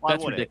it.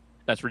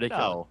 That's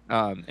ridiculous.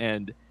 No.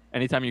 And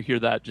anytime you hear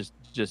that,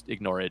 just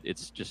ignore it.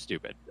 It's just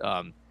stupid.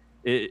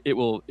 It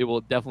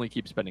will definitely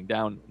keep spending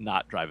down,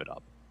 not drive it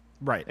up.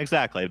 Right.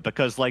 Exactly,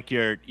 because like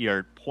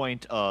your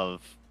point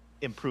of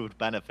improved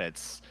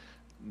benefits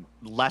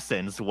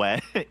lessens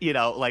when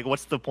like,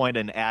 what's the point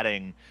in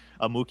adding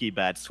a Mookie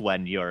Betts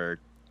when you're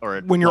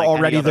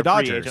already the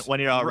Dodgers, when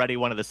you're already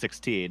one of the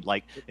 16?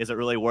 Like, is it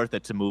really worth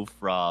it to move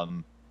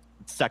from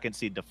second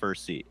seed to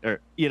first seed,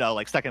 or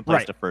like second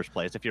place to first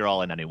place, if you're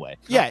all in anyway?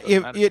 Yeah,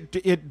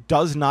 it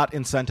does not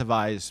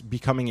incentivize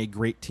becoming a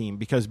great team,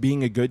 because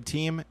being a good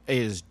team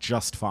is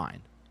just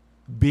fine.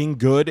 Being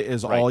good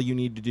is all you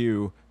need to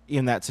do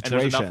in that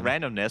situation. And there's enough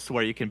randomness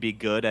where you can be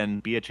good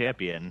and be a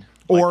champion,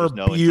 or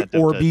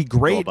be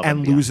great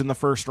and lose in the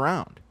first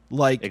round.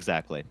 Like,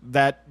 exactly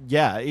that.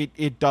 Yeah,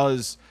 it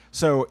does.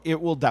 So it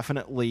will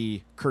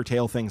definitely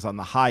curtail things on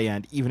the high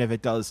end, even if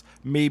it does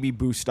maybe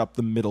boost up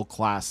the middle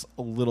class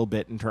a little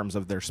bit in terms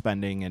of their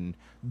spending and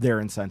their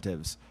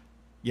incentives.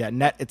 Yeah,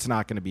 net, it's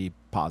not going to be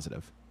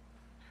positive.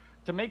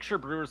 To make sure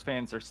Brewers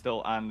fans are still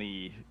on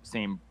the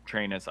same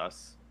train as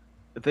us,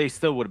 they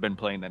still would have been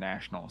playing the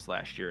Nationals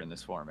last year in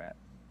this format,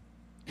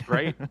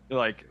 right?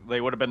 Like,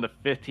 they would have been the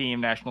 5th team,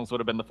 Nationals would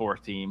have been the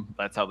 4th team.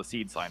 That's how the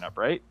seeds line up,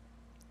 right?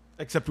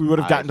 Except we would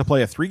have gotten to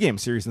play a 3-game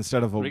series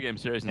instead of a 3-game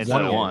series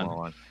instead of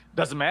one.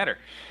 Doesn't matter.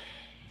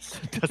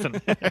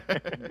 Doesn't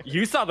matter.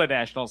 You saw the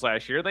Nationals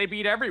last year. They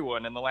beat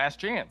everyone in the last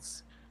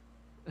chance.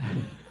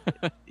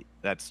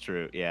 That's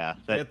true. Yeah.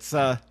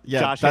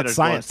 Josh Hader's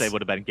science. They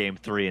would have been game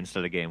 3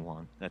 instead of game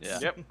 1.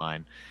 That's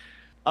fine.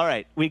 All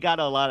right. We got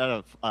a lot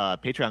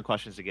of Patreon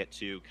questions to get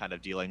to, kind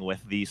of dealing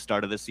with the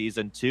start of the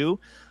season too.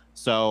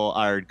 So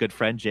our good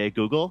friend Jay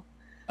Google,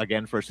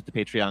 again, first at the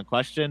Patreon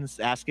questions,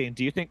 asking,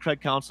 do you think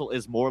Craig Counsell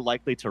is more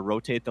likely to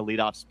rotate the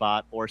leadoff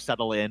spot or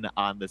settle in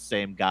on the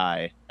same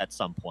guy at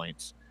some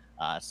point?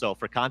 So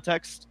for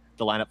context,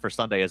 the lineup for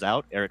Sunday is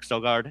out. Eric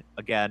Sogard,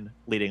 again,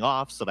 leading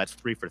off, so that's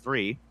 3 for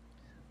 3.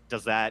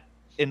 Does that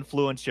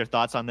influence your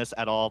thoughts on this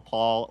at all,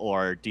 Paul,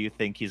 or do you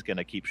think he's going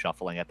to keep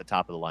shuffling at the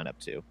top of the lineup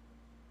too?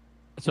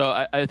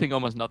 So I think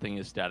almost nothing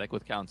is static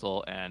with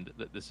Council, and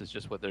this is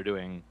just what they're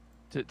doing.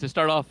 To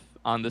start off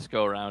on this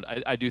go-around,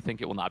 I do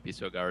think it will not be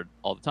Sogard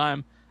all the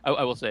time.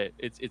 I will say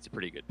it's a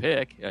pretty good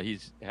pick.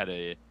 He's had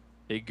a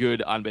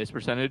good on-base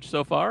percentage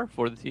so far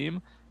for the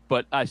team,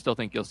 but I still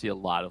think you'll see a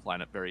lot of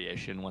lineup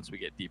variation once we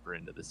get deeper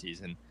into the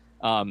season.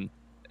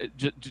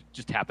 It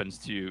just happens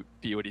to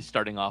be what he's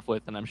starting off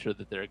with, and I'm sure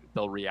that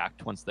they'll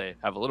react once they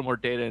have a little more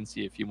data and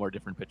see a few more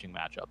different pitching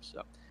matchups.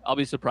 So I'll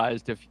be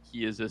surprised if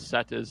he is as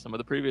set as some of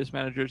the previous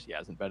managers. He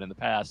hasn't been in the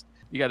past.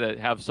 You got to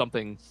have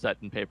something set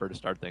in paper to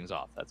start things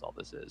off. That's all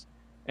this is.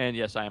 And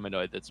yes, I am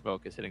annoyed that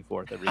Smoke is hitting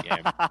fourth every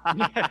game.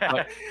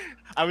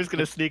 I was going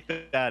to sneak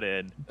that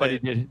in, but he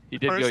did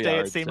first go day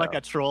yard, it seemed like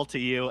a troll to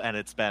you, and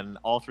it's been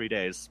all 3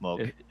 days.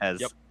 Smoke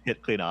has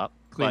hit cleanup.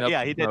 Clean but up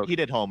yeah, he Smoke.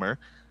 did homer.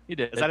 He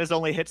did. Is that his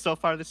only hit so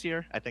far this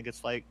year? I think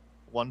it's like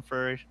 1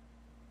 for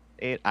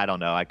 8. I don't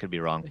know. I could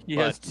be wrong. He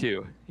but has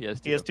two. He has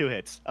He has 2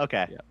 hits.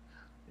 Okay.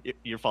 Yeah.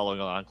 You're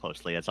following along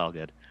closely. It's all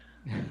good.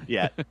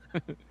 Yeah.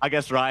 I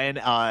guess, Ryan,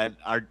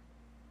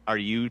 are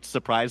you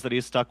surprised that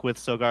he's stuck with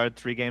Sogard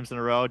 3 games in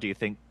a row? Do you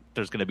think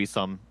there's going to be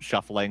some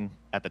shuffling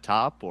at the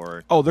top?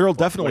 Or Oh, there'll what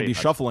definitely do be you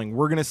think? shuffling.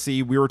 We're going to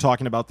see, we were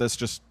talking about this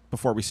just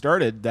before we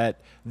started,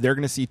 that they're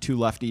going to see 2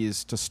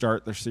 lefties to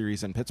start their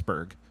series in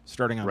Pittsburgh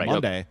starting on Right.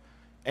 Monday.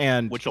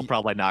 And Which will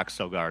probably knock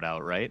Sogard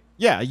out, right?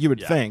 yeah, you would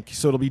Yeah. think.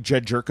 So it'll be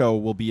Jed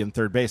Jerko will be in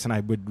third base, and I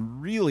would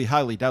really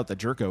highly doubt that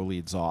Jerko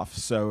leads off.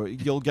 So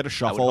you'll get a I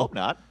shuffle. would hope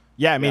not.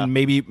 Yeah, I mean,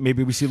 Yeah.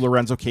 maybe we see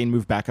Lorenzo Cain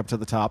move back up to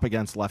the top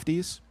against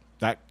lefties.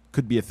 That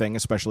could be a thing,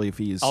 especially if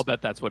he's. I'll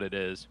bet that's what it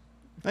is.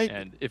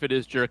 And if it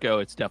is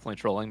Jerko, it's definitely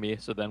trolling me.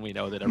 So then we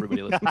know that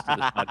everybody listens to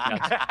this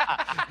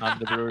podcast on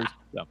the Brewers.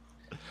 So.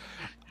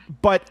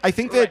 But I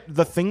think that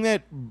the thing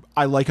that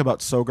I like about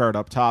Sogard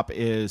up top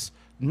is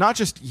not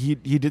just he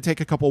did take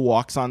a couple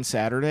walks on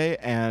Saturday,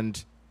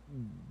 and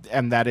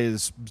that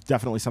is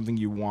definitely something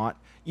you want.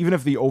 Even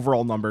if the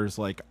overall numbers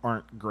like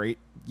aren't great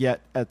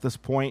yet at this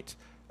point,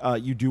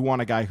 you do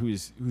want a guy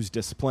who's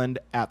disciplined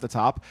at the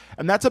top,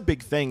 and that's a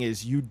big thing.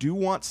 Is you do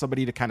want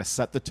somebody to kind of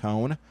set the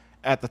tone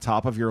at the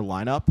top of your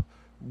lineup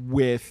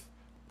with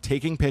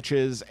taking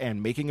pitches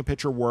and making a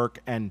pitcher work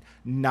and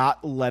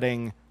not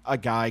letting a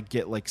guy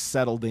get like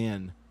settled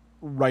in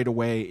right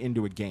away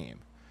into a game.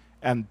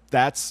 And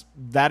that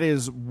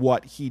is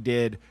what he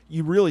did.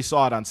 You really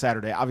saw it on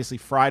Saturday. Obviously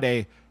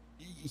Friday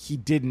he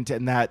didn't,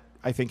 and that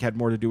I think had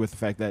more to do with the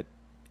fact that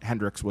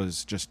Hendricks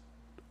was just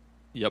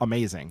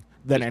amazing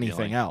than Just anything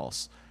killing.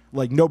 else.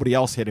 Like nobody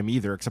else hit him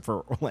either except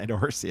for Orlando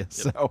Arcia.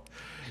 So,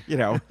 you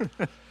know,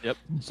 Yep.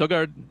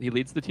 Sogard, he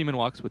leads the team in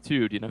walks with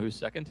 2. Do you know who's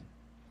second?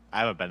 I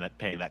haven't been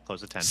paying that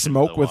close attention. to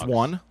Smoke the with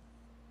walks.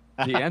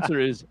 1. The answer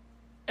is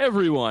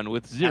everyone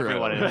with 0.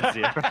 Everyone is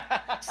 0.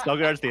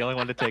 Sogard's the only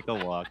one to take a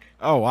walk.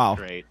 Oh wow.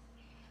 Great.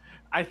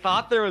 I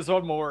thought there was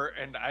one more,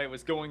 and I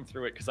was going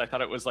through it because I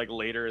thought it was like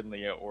later in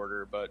the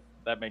order, but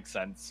that makes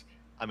sense.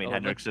 I mean, Oh,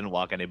 Hendricks didn't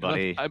walk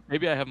anybody.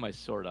 Maybe I have my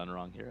sword on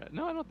wrong here.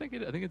 No, I don't think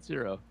it. I think it's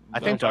 0. I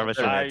think But Darvish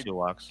had 2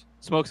 walks.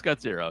 Smoke's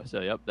got 0. So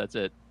yep, that's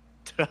it.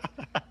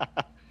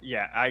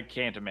 Yeah, I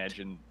can't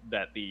imagine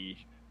that the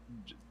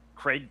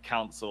Craig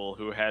Council,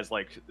 who has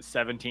like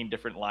 17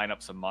 different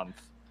lineups a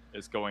month,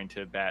 is going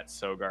to bat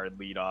Sogard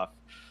leadoff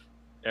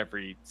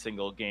every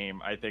single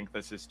game. I think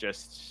this is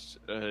just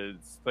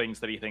things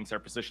that he thinks are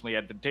positionally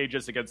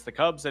advantageous against the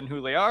Cubs and who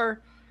they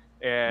are.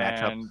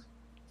 And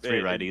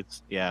 3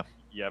 righties. Yeah.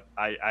 Yep,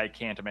 I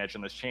can't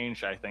imagine this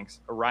change. I think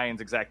Ryan's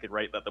exactly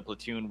right that the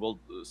platoon will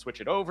switch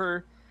it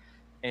over,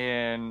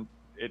 and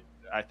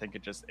I think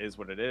it just is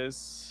what it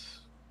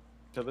is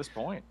to this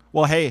point.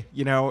 Well, hey,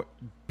 you know,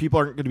 people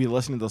aren't going to be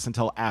listening to this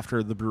until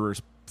after the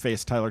Brewers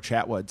face Tyler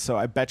Chatwood. So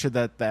I bet you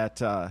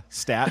that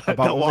stat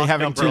about The only walk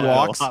having number 2 will go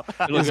walks up.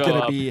 It'll is go going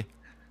to up. be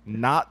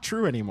not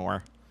true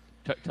anymore.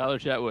 Tyler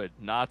Chatwood,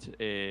 not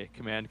a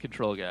command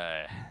control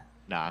guy.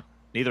 Nah.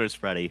 Neither is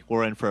Freddie.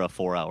 We're in for a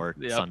 4-hour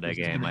Yep, Sunday it's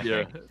game, gonna I be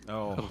a- think.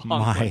 Oh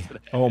long my! one today.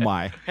 Oh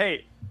my!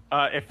 Hey,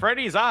 if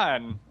Freddie's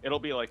on, it'll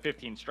be like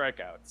 15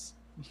 strikeouts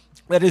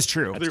That is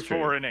true. through true.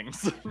 4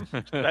 innings.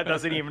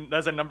 That's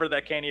a number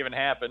that can't even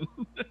happen.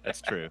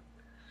 That's true.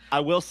 I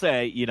will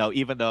say, you know,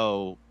 even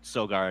though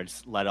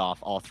Sogard's led off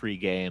all 3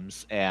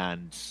 games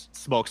and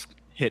Smokes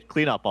hit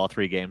cleanup all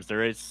 3 games,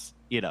 there is,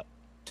 you know,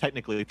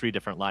 technically 3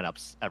 different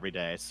lineups every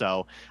day.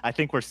 So I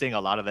think we're seeing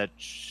a lot of that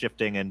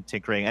shifting and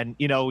tinkering. And,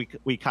 you know,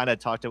 we kind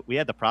of we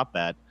had the prop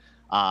bet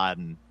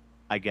on,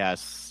 I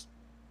guess,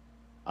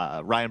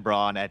 Ryan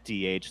Braun at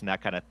DH and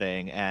that kind of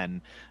thing.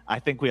 And I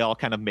think we all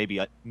kind of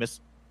maybe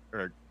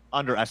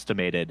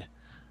underestimated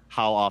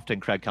how often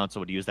Craig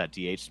Counsell would use that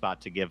DH spot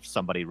to give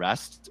somebody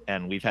rest.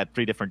 And we've had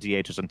 3 different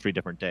DHs on 3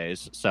 different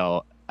days.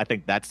 So I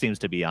think that seems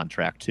to be on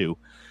track too.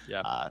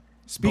 Yeah.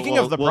 Speaking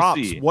But of the we'll props,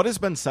 see. what has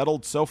been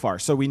settled so far?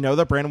 So we know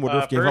that Brandon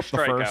Woodruff gave up First the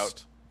strikeout.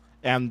 first,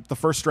 and the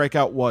first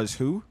strikeout was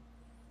who?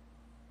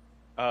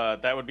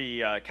 That would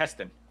be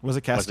Keston. Was it Was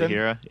it Keston?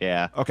 Hira?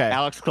 Yeah. Okay.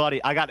 Alex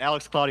Claudio. I got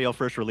Alex Claudio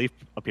first relief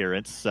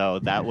appearance, so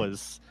that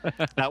was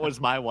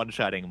my one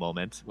shining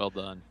moment. Well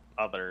done.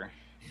 Other.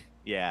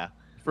 Yeah.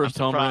 First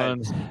I'm home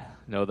run. surprised.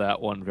 Know that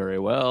one very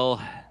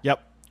well.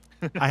 Yep.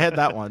 I had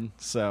that one.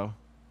 So,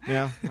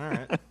 yeah. All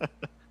right.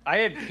 I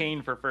had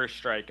Kane for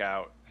first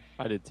strikeout.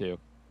 I did too.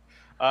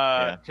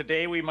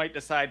 Today we might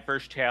decide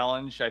first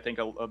challenge. I think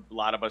a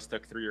lot of us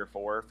took 3 or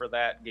 4 for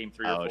that game.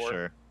 3 or 4.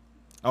 Sure.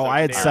 Oh, So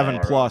I had today-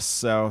 7+,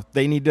 so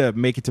they need to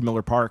make it to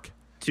Miller Park.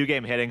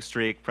 2-game hitting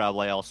streak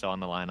probably also on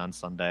the line on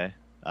Sunday,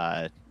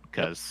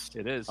 because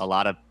It is. a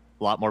lot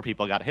more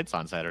people got hits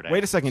on Saturday.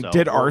 Wait a second. So-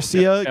 Did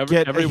Arcia get a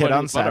hit everybody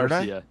on but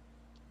Saturday? Arcia.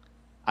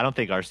 I don't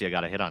think Arcia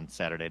got a hit on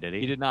Saturday, did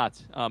He he? did not.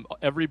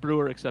 Every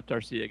Brewer except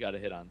Arcia got a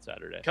hit on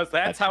Saturday. Because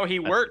that's how he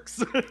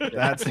works.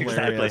 That's exactly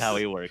hilarious. how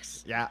he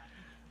works. Yeah.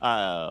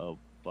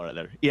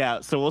 Yeah,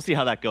 so we'll see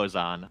how that goes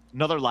on.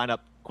 Another lineup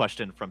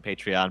question from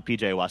Patreon,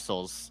 PJ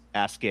Wessels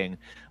asking,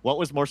 what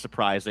was more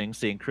surprising,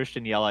 seeing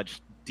Christian Yelich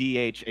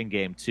DH in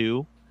Game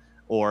 2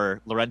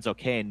 or Lorenzo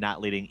Cain not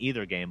leading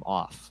either game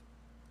off?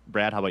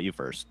 Brad, how about you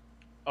first?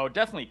 Oh,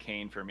 definitely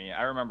Kane for me.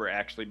 I remember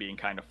actually being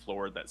kind of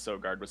floored that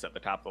Sogard was at the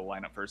top of the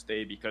lineup first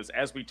day because,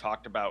 as we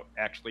talked about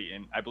actually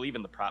I believe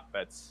in the prop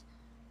bets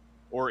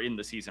or in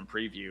the season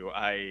preview,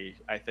 I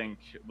think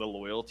the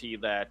loyalty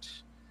that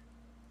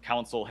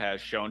Counsell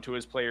has shown to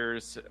his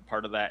players,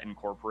 part of that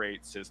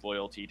incorporates his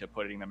loyalty to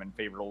putting them in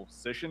favorable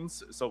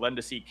positions. So then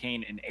to see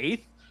Kane in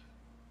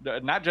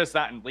 8th, not just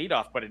not in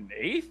leadoff, but in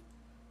 8th,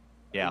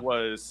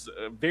 was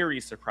very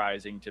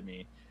surprising to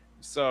me.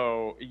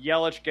 So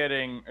Yelich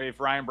if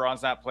Ryan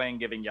Braun's not playing,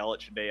 giving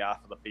Yelich a day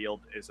off of the field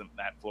isn't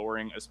that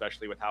flooring,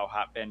 especially with how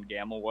hot Ben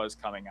Gamel was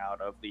coming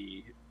out of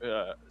the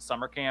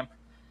summer camp.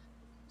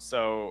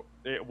 So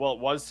it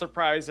was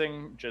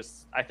surprising.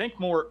 I think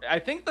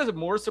the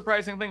more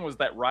surprising thing was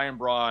that Ryan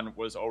Braun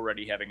was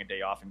already having a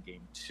day off in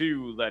Game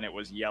 2 than it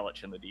was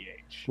Yelich in the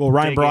DH. Well,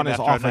 Ryan Day Braun game is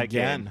after a off night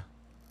again. game.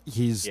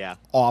 He's Yeah.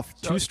 off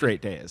So- 2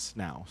 straight days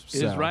now.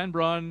 Is So. Ryan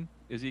Braun?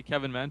 Is he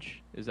Kevin Mensch?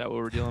 Is that what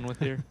we're dealing with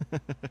here?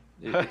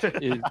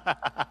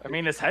 I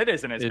mean, his head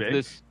isn't as Is big.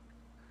 this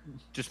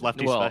Just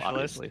lefty well?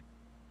 specialist? Obviously,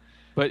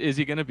 but is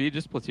he going to be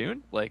just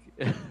platoon like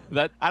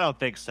that? I don't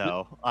think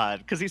so,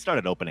 because he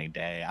started opening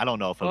day. I don't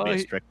know if it'll be a Well,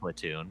 strict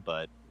platoon,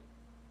 but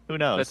who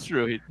knows? That's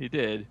true. He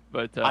did,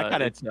 but I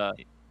kinda- it's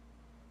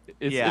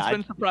Yeah,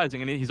 been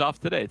surprising, and he's off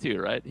today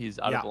too, right? He's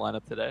out Yeah. of the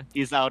lineup today.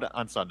 He's out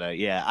on Sunday.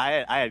 Yeah,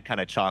 I had kind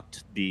of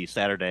chalked the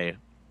Saturday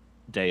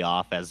day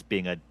off as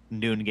being a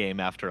noon game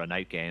after a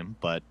night game,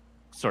 but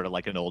sort of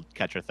like an old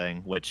catcher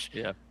thing, which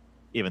Yeah.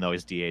 even though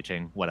he's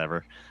DHing,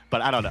 whatever.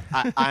 But I don't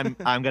know.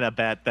 I'm gonna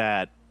bet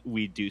that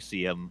we do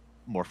see him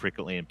more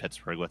frequently in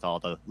Pittsburgh with all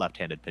the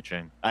left-handed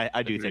pitching.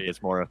 I do think Agreed.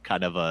 it's more of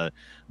kind of a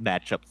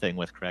matchup thing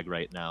with Craig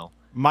right now.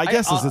 My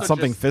guess is also it's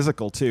something just-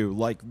 physical too.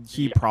 Like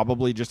he Yeah.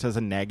 probably just has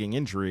a nagging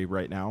injury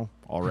right now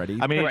already.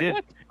 I mean, he Right.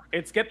 did.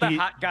 It's get the He-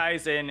 hot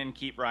guys in and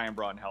keep Ryan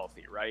Braun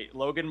healthy, right?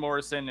 Logan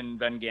Morrison and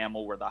Ben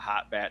Gamel were the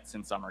hot bats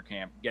in summer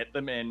camp. Get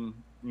them in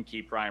and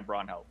keep Ryan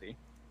Braun healthy.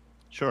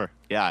 Sure.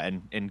 Yeah,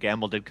 and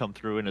Gamble did come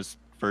through in his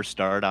first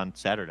start on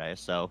Saturday,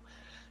 so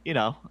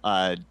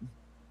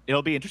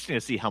it'll be interesting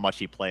to see how much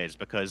he plays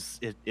because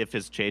if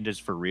his change is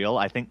for real,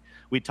 I think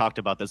we talked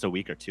about this a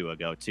week or two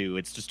ago too.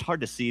 It's just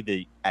hard to see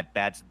the at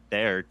bats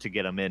there to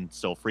get him in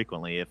so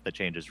frequently if the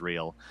change is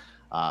real.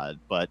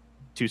 But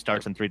 2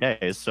 starts in 3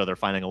 days, so they're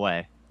finding a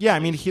way. Yeah, I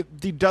mean, he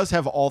does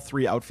have all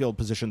 3 outfield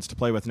positions to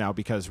play with now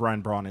because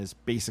Ryan Braun is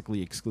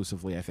basically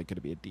exclusively, I think, going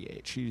to be a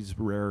DH. He's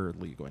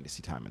rarely going to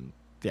see time in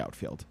the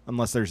outfield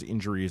unless there's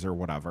injuries or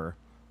whatever.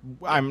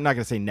 I'm not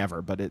going to say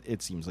never, but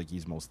it seems like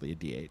he's mostly a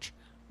DH.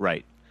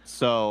 Right.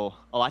 So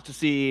a lot to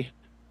see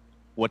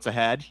what's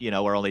ahead.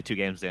 We're only 2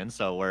 games in,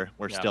 so we're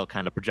Yeah. still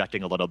kind of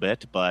projecting a little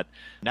bit. But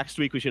next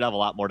week we should have a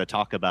lot more to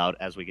talk about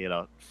as we get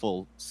a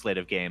full slate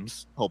of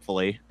games,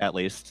 hopefully, at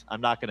least.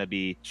 I'm not going to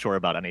be sure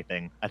about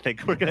anything. I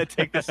think we're going to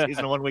take the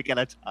season 1 week at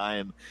a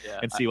time Yeah,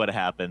 and see what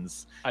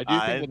happens. I do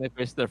think when they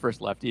face their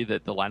first lefty,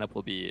 that the lineup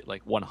will be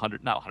like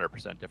 100, not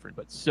 100% different,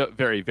 but so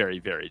very, very,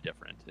 very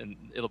different, and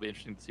it'll be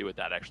interesting to see what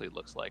that actually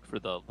looks like for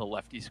the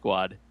lefty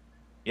squad.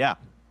 Yeah,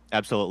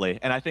 absolutely.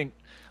 And I think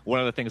one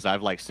of the things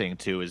I've liked seeing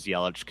too is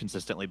Yelich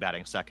consistently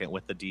batting second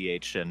with the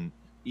DH and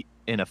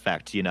in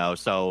effect,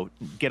 so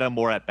get him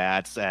more at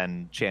bats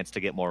and chance to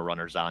get more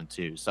runners on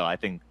too. So I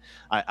think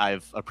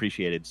I've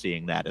appreciated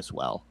seeing that as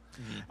well.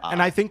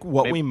 And I think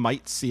what maybe- we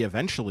might see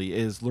eventually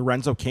is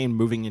Lorenzo Cain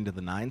moving into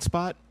the 9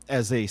 spot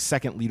as a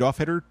second leadoff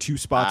hitter, 2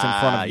 spots in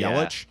front of Yeah.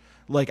 Yelich.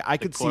 Like I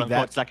could see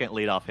that. Second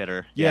leadoff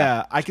hitter.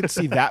 Yeah, I could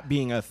see that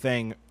being a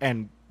thing,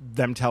 and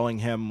them telling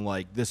him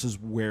like this is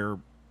where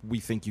we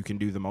think you can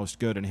do the most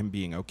good, and him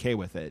being okay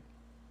with it.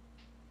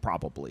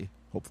 Probably,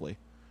 hopefully.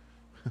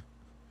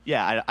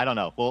 Yeah, I don't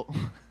know. Well,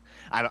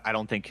 I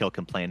don't think he'll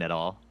complain at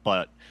all,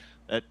 but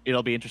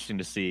it'll be interesting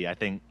to see. I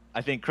think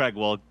Craig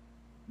will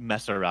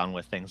mess around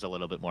with things a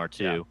little bit more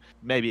too. Yeah.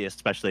 Maybe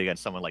especially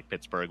against someone like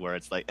Pittsburgh, where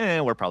it's like,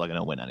 we're probably going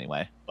to win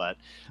anyway. But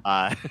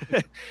I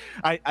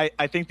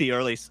think the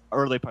early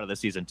part of the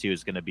season too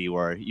is going to be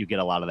where you get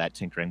a lot of that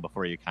tinkering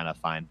before you kind of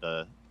find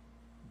the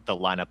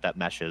lineup that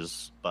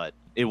meshes. But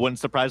it wouldn't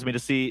surprise me to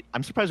see.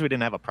 I'm surprised we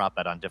didn't have a prop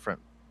bet on different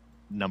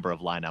number of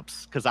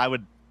lineups, because I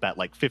would bet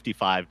like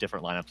 55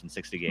 different lineups in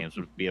 60 games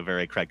would be a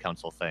very Craig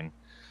Counsell thing.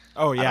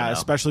 Oh I don't yeah, know.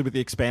 especially with the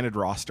expanded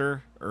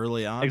roster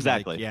early on.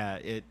 Exactly. Like, yeah,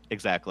 it.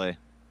 Exactly.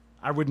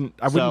 I wouldn't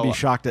So- be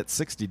shocked at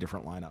 60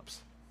 different lineups.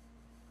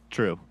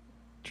 True.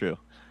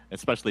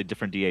 Especially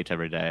different DH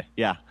every day.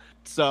 Yeah.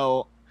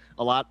 So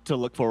a lot to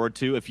look forward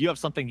to. If you have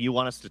something you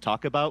want us to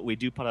talk about, we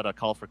do put out a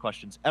call for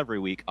questions every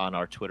week on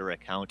our Twitter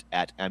account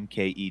at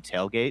MKE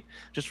Tailgate.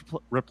 Just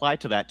reply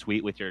to that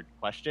tweet with your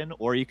question,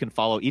 or you can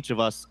follow each of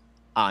us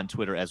on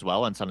Twitter as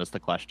well and send us the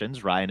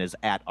questions. Ryan is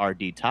at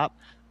RDTop,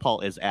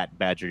 Paul is at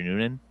Badger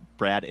Noonan,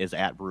 Brad is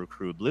at Brew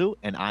Crew Blue,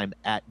 and I'm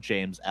at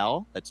James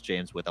L. That's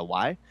James with a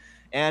Y.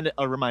 And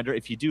a reminder,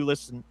 if you do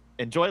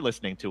enjoy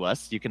listening to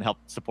us, you can help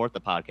support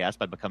the podcast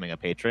by becoming a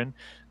patron.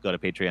 Go to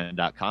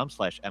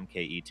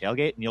patreon.com/MKE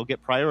Tailgate, and you'll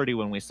get priority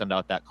when we send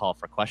out that call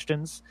for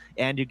questions,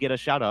 and you get a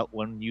shout out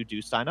when you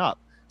do sign up.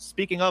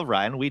 Speaking of,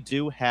 Ryan, we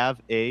do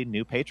have a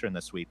new patron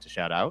this week to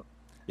shout out.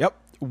 Yep.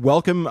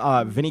 Welcome,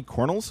 Vinny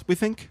Cornels. We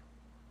think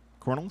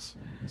Cornels, Cornils.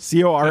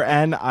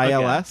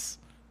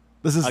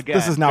 This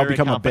is now very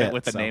become a confident bit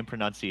with the so. name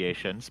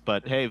pronunciations.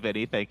 But hey,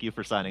 Vinny, thank you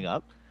for signing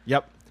up.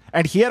 Yep.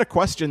 And he had a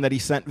question that he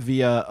sent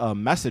via a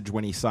message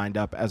when he signed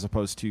up, as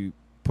opposed to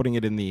putting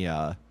it in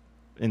the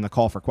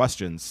call for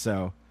questions.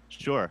 So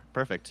Sure,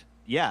 perfect.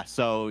 Yeah,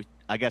 so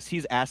I guess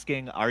he's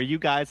asking, are you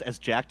guys as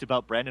jacked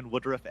about Brandon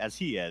Woodruff as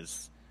he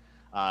is?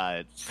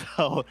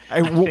 So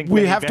I think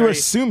we Vinny have to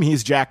assume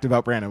he's jacked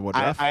about Brandon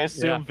Woodruff. I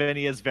assume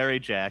Vinny is very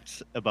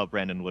jacked about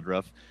Brandon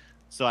Woodruff.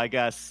 So I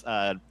guess,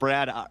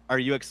 Brad, are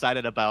you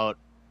excited about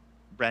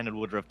Brandon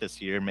Woodruff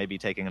this year, maybe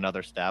taking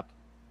another step?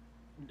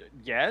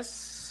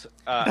 Yes,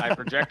 I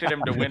projected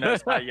him to win a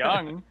Cy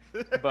Young,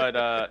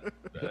 but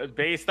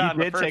based on He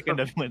the did first take him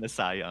to win a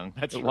Cy Young.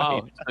 That's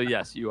Wow. right. So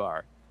yes, you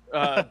are.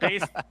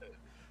 based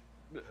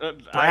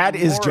Brad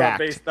is jacked.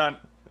 based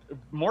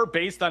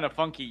on a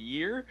funky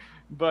year,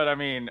 but I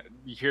mean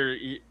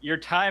your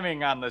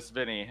timing on this,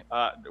 Vinny.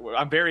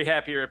 I'm very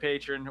happy you're a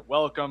patron.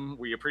 Welcome,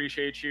 we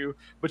appreciate you,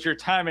 but your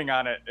timing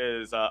on it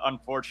is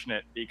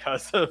unfortunate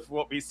because of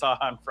what we saw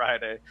on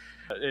Friday.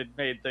 It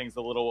made things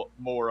a little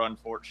more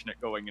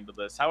unfortunate going into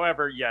this.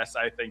 However, yes,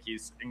 I think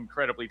he's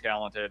incredibly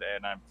talented,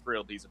 and I'm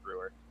thrilled he's a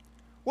Brewer.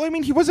 Well, I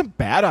mean, he wasn't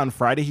bad on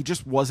Friday. He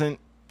just wasn't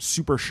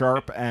super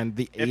sharp, and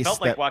the It ace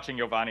felt like that watching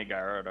Giovanni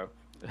Gallardo.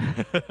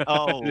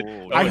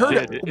 Oh, I heard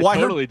It it. Well, I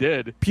heard totally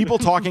did. people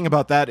talking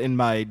about that in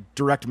my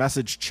direct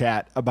message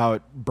chat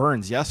about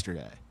Burns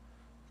yesterday,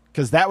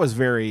 because that was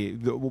very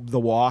the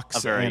walks,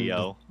 A very and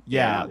yo.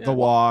 yeah, Yeah. the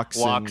walks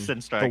and the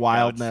strikeouts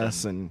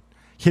wildness and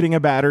hitting a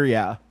batter.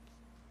 Yeah,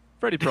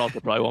 Freddie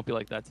Peralta probably won't be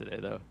like that today,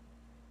 though.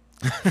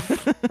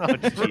 Oh,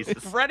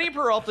 Jesus. Freddie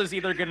Peralta's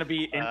either going to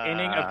be an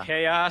inning of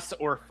chaos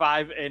or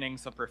 5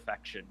 innings of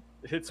perfection.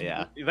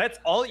 That's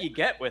all you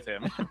get with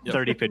him.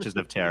 30 pitches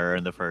of terror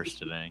in the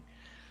first inning.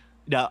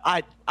 No,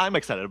 I'm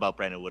excited about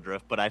Brandon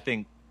Woodruff, but I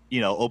think,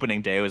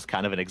 opening day was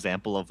kind of an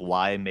example of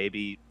why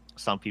maybe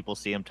some people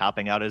see him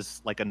topping out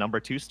as like a number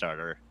 2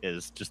 starter,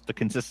 is just the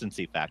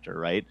consistency factor,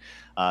 right?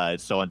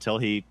 So until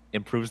he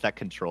improves that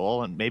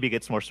control and maybe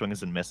gets more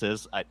swings and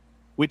misses,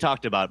 we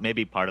talked about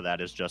maybe part of that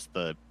is just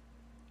the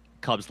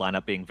Cubs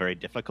lineup being very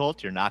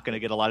difficult. You're not going to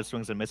get a lot of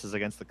swings and misses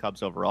against the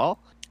Cubs overall.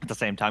 At the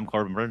same time,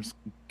 Corbin Burns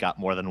got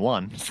more than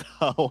one,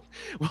 so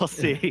we'll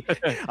see.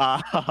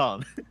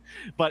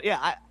 But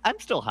yeah, I'm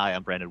still high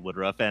on Brandon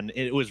Woodruff, and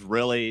it was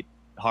really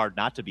hard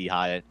not to be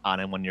high on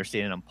him when you're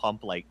seeing him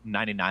pump like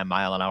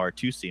 99-mile-an-hour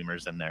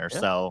 2-seamers in there. Yeah,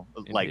 So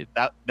like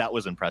indeed. that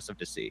was impressive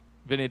to see.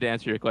 Vinny, to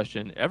answer your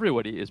question,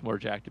 everybody is more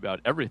jacked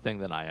about everything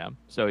than I am.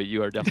 So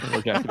you are definitely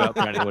more jacked about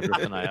Brandon Woodruff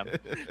than I am.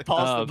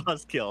 Paul's the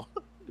buzzkill.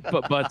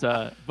 But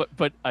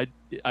I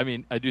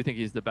mean, I do think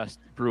he's the best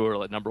Brewer,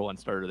 like, number 1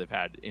 starter they've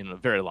had in a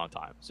very long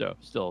time. So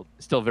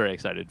still very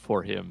excited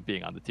for him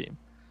being on the team.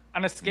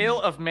 On a scale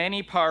of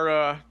Manny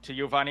Parra to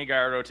Giovanni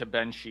Gallardo to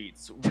Ben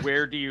Sheets,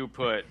 where do you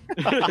put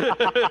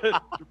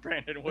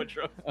Brandon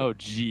Woodruff? Oh,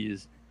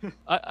 geez.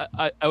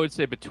 I would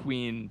say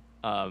between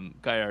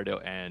Gallardo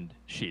and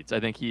Sheets. I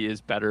think he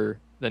is better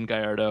than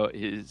Gallardo.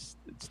 His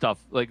stuff,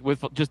 like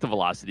with just the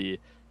velocity,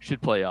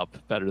 should play up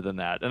better than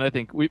that. And I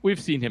think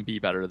we've seen him be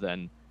better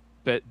than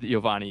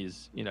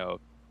Giovanni's,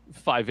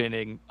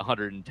 5-inning,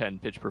 110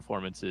 pitch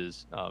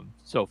performances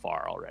so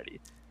far already.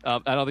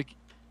 I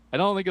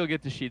don't think he'll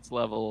get to Sheets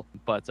level,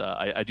 but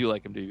I do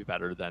like him to be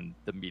better than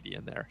the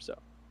median there. So.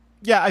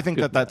 yeah, I think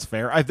Good that's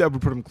fair. I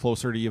would put him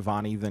closer to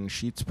Giovanni than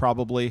Sheets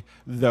probably,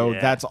 though. Yeah.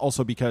 That's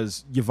also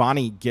because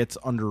Giovanni gets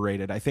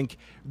underrated. I think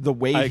the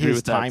way I agree his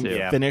with that, time too.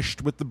 Yeah.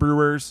 finished with the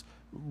Brewers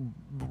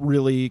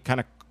really kind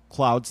of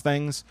clouds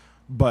things.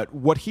 But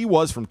what he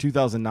was from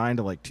 2009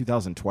 to like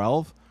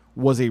 2012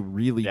 was a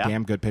really Yeah.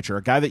 damn good pitcher,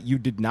 a guy that you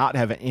did not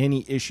have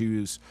any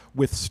issues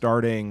with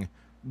starting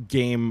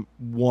game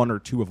 1 or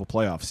 2 of a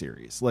playoff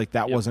series. Like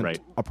that wasn't right.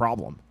 a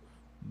problem.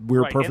 We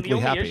were perfectly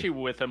and the only happy. issue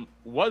with him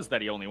was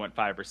that he only went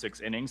 5 or 6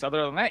 innings.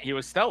 Other than that, he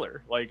was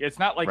stellar. Like, it's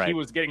not like he Right.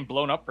 was getting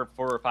blown up for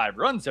 4 or 5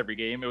 runs every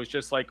game. It was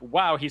just like,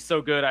 wow, he's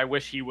so good. I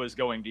wish he was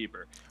going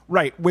deeper.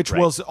 Right, which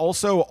Right. was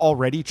also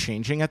already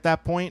changing at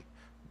that point.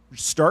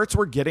 Starts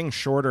were getting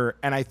shorter,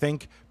 and I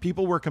think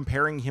people were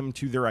comparing him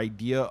to their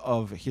idea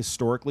of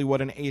historically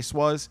what an ace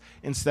was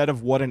instead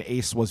of what an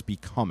ace was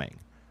becoming,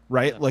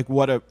 right? Like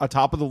what a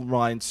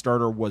top-of-the-line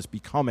starter was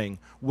becoming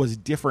was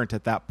different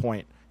at that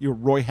point.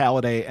 Roy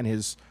Halladay and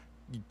his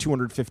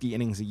 250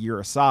 innings a year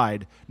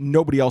aside,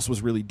 nobody else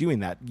was really doing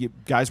that.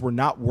 Guys were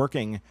not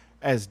working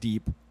as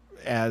deep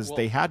as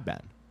they had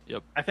been.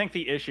 Yep. I think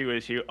the issue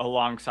is you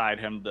alongside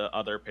him, the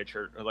other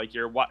pitcher, like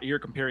you're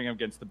comparing him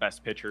against the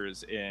best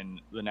pitchers in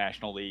the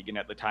National League, and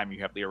at the time you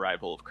have the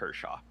arrival of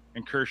Kershaw.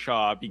 And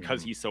Kershaw,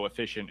 because he's so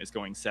efficient, is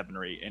going 7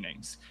 or 8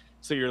 innings.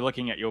 So you're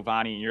looking at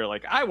Giovanni, and you're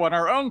like, I want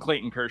our own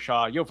Clayton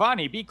Kershaw.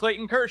 Giovanni, be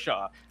Clayton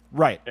Kershaw.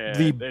 Right.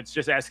 And it's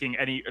just asking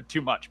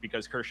too much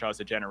because Kershaw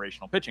is a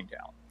generational pitching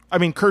talent. I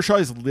mean, Kershaw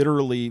is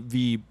literally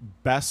the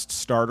best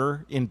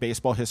starter in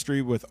baseball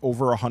history with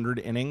over 100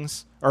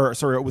 innings,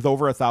 with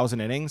over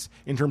 1,000 innings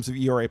in terms of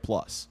ERA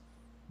plus.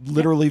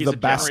 Literally he's the a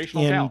best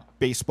generational in talent.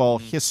 baseball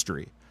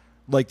history.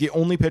 Like the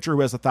only pitcher who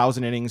has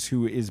 1,000 innings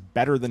who is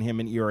better than him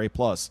in ERA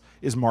plus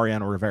is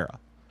Mariano Rivera.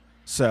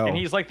 So, And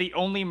he's like the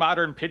only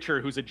modern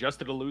pitcher who's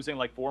adjusted to losing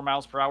like 4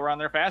 miles per hour on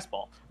their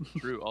fastball.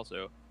 True.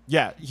 Also,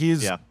 yeah,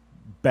 he's Yeah.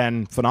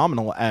 been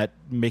phenomenal at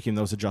making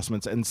those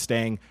adjustments and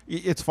staying.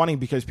 It's funny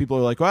because people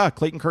are like, "Wow,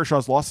 Clayton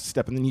Kershaw's lost a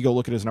step," and then you go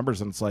look at his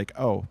numbers, and it's like,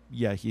 "Oh,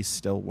 yeah, he's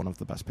still one of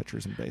the best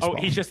pitchers in baseball."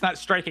 Oh, he's just not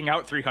striking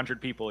out 300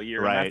 people a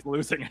year, Right. and that's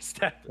losing a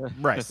step.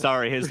 right."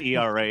 Sorry, his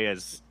ERA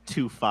is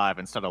 2.5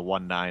 instead of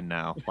 1.9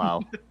 now.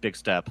 Wow, big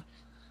step.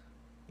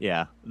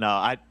 Yeah,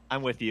 no,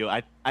 I'm with you.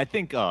 I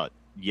think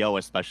Yo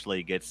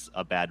especially gets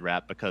a bad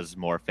rap because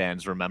more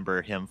fans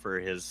remember him for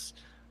his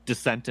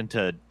descent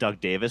into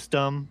Doug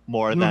Davis-dom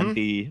more than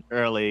the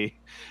early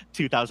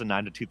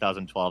 2009 to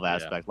 2012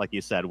 aspect, like you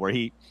said, where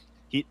he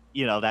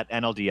that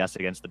NLDS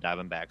against the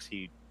Diamondbacks,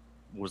 he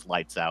was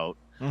lights out,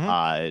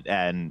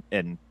 and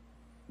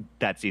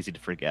that's easy to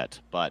forget.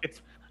 But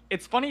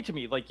It's funny to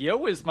me, like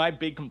Yo is my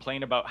big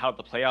complaint about how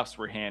the playoffs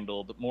were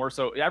handled. More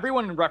so,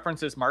 everyone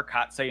references Mark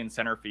Kotsay in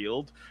center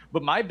field,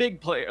 but my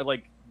big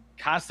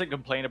constant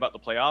complaint about the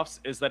playoffs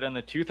is that in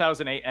the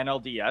 2008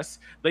 NLDS,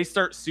 they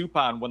start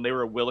Suppan when they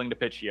were willing to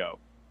pitch Yo.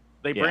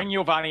 They bring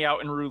Giovanni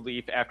out in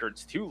relief after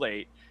it's too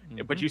late,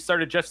 but you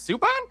started Jeff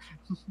Suppan?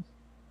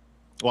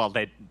 well,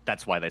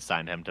 that's why they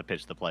signed him to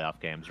pitch the playoff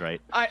games,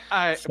 right?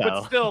 But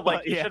still,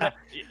 like, you should have,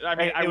 I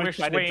mean, I It was wish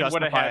trying to Swain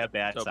would have justify had a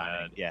bad so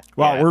signing. bad. Yeah.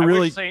 Wow, Yeah, we're I really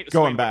wish Swain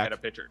going would have back. had a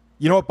pitcher.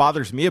 You know what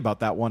bothers me about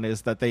that one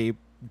is that they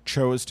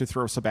chose to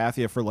throw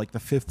Sabathia for like the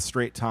 5th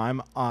straight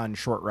time on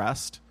short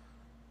rest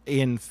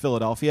in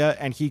Philadelphia,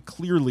 and he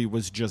clearly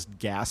was just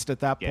gassed at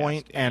that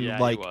point. And yeah,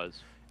 like, he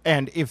was.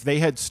 and if they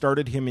had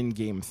started him in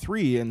Game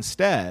 3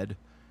 instead,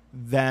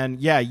 then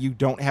you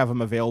don't have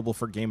him available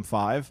for Game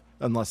 5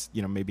 unless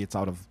maybe it's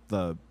out of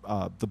the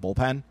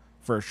bullpen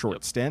for a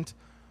short stint.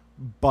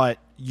 But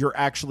you're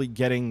actually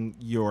getting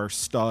your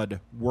stud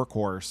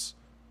workhorse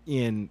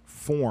in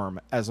form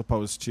as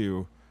opposed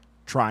to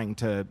trying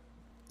to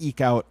eke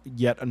out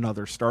yet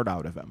another start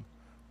out of him.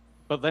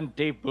 But then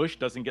Dave Bush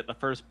doesn't get the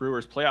first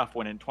Brewers playoff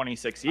win in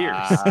 26 years.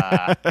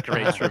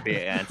 Great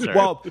trivia answer.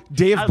 Well,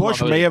 Dave I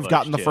Bush love may Dave have Bush,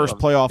 gotten the too. first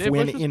playoff Dave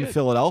win Bush is in good.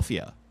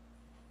 Philadelphia.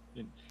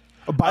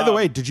 By the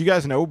way, did you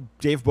guys know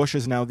Dave Bush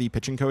is now the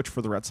pitching coach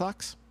for the Red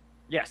Sox?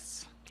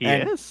 Yes. he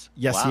and- is.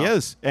 Yes, Wow. he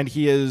is, and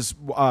he is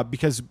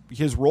because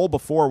his role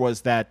before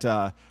was that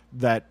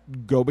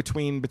go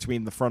between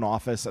the front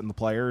office and the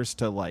players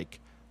to like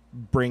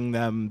bring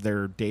them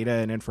their data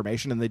and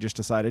information, and they just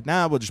decided,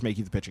 we'll just make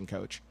you the pitching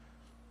coach.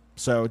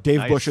 So Dave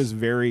Nice. Bush is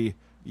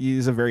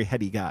he's a very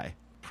heady guy.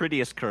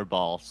 Prettiest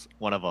curveballs,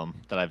 one of them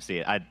that I've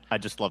seen. I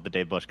just love the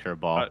Dave Bush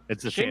curveball.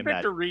 It's a Shane shame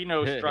that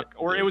Victorino struck,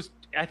 or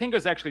I think it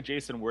was actually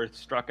Jason Worth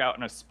struck out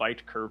in a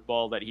spiked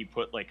curveball that he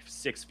put like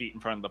 6 feet in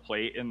front of the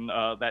plate in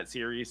that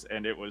series,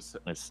 and it was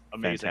it's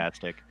amazing.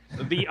 fantastic.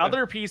 The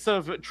other piece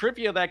of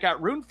trivia that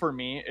got ruined for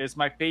me is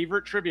my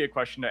favorite trivia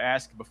question to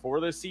ask before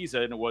this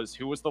season was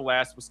who was the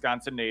last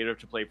Wisconsin native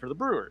to play for the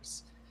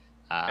Brewers?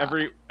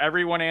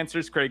 Everyone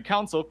answers Craig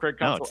Counsell. Craig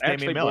No, Counsell it's Damian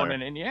actually Miller. born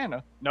in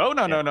Indiana. No,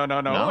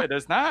 No? it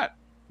is not.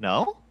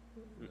 No?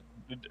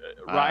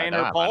 Ryan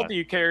or Paul, do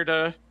you care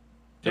to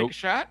take a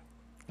shot?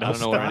 I don't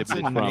know where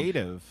Wisconsin anybody's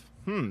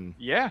from. native.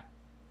 Yeah,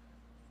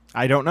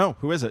 I don't know.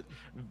 Who is it?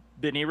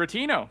 Vinny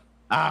Rottino.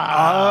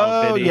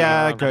 Oh, Vinny.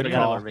 yeah, I good forgot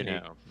call. about Vinny.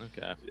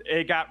 Okay.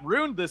 It got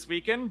ruined this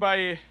weekend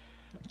by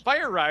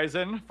Fire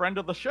Rising, friend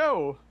of the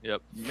show,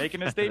 Yep.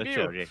 making his Joe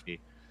debut. JP.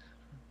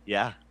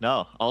 Yeah,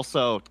 no.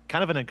 Also,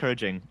 kind of an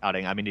encouraging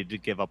outing. I mean, he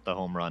did give up the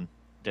home run,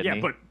 didn't Yeah,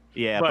 he? but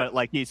but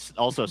like he's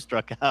also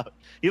struck out.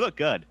 He looked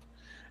good.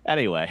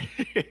 Anyway,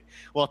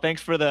 well,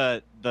 thanks for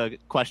the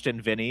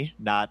question, Vinny,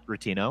 not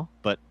Rutino,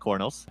 but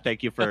Cornels.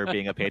 Thank you for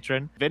being a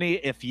patron. Vinny,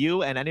 if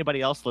you and anybody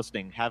else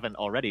listening haven't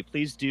already,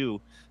 please do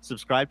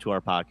subscribe to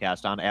our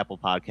podcast on Apple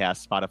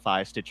Podcasts,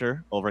 Spotify,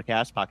 Stitcher,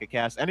 Overcast, Pocket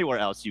Cast, anywhere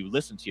else you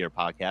listen to your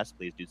podcast.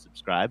 Please do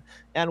subscribe.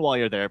 And while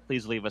you're there,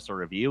 please leave us a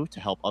review to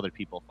help other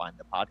people find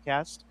the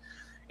podcast.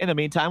 In the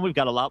meantime, we've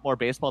got a lot more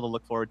baseball to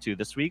look forward to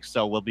this week,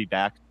 so we'll be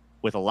back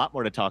with a lot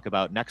more to talk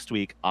about next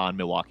week on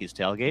Milwaukee's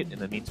Tailgate. In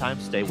the meantime,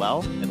 stay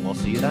well, and we'll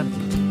see you then.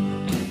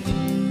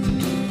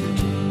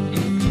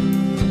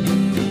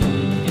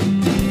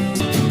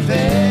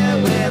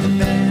 Fair weather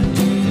fan,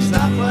 it's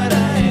not what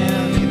I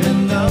am,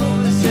 even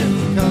though the zip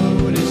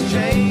code has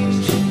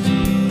changed.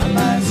 I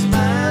might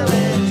smile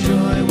and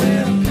joy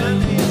where I'm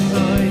currently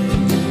employed.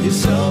 Your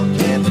soul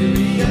can't be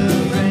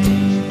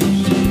rearranged.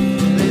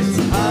 It's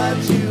hard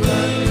to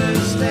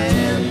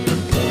understand,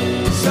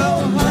 so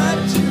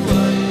hard to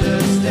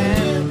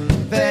understand.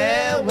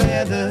 Fair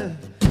weather,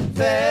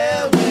 fair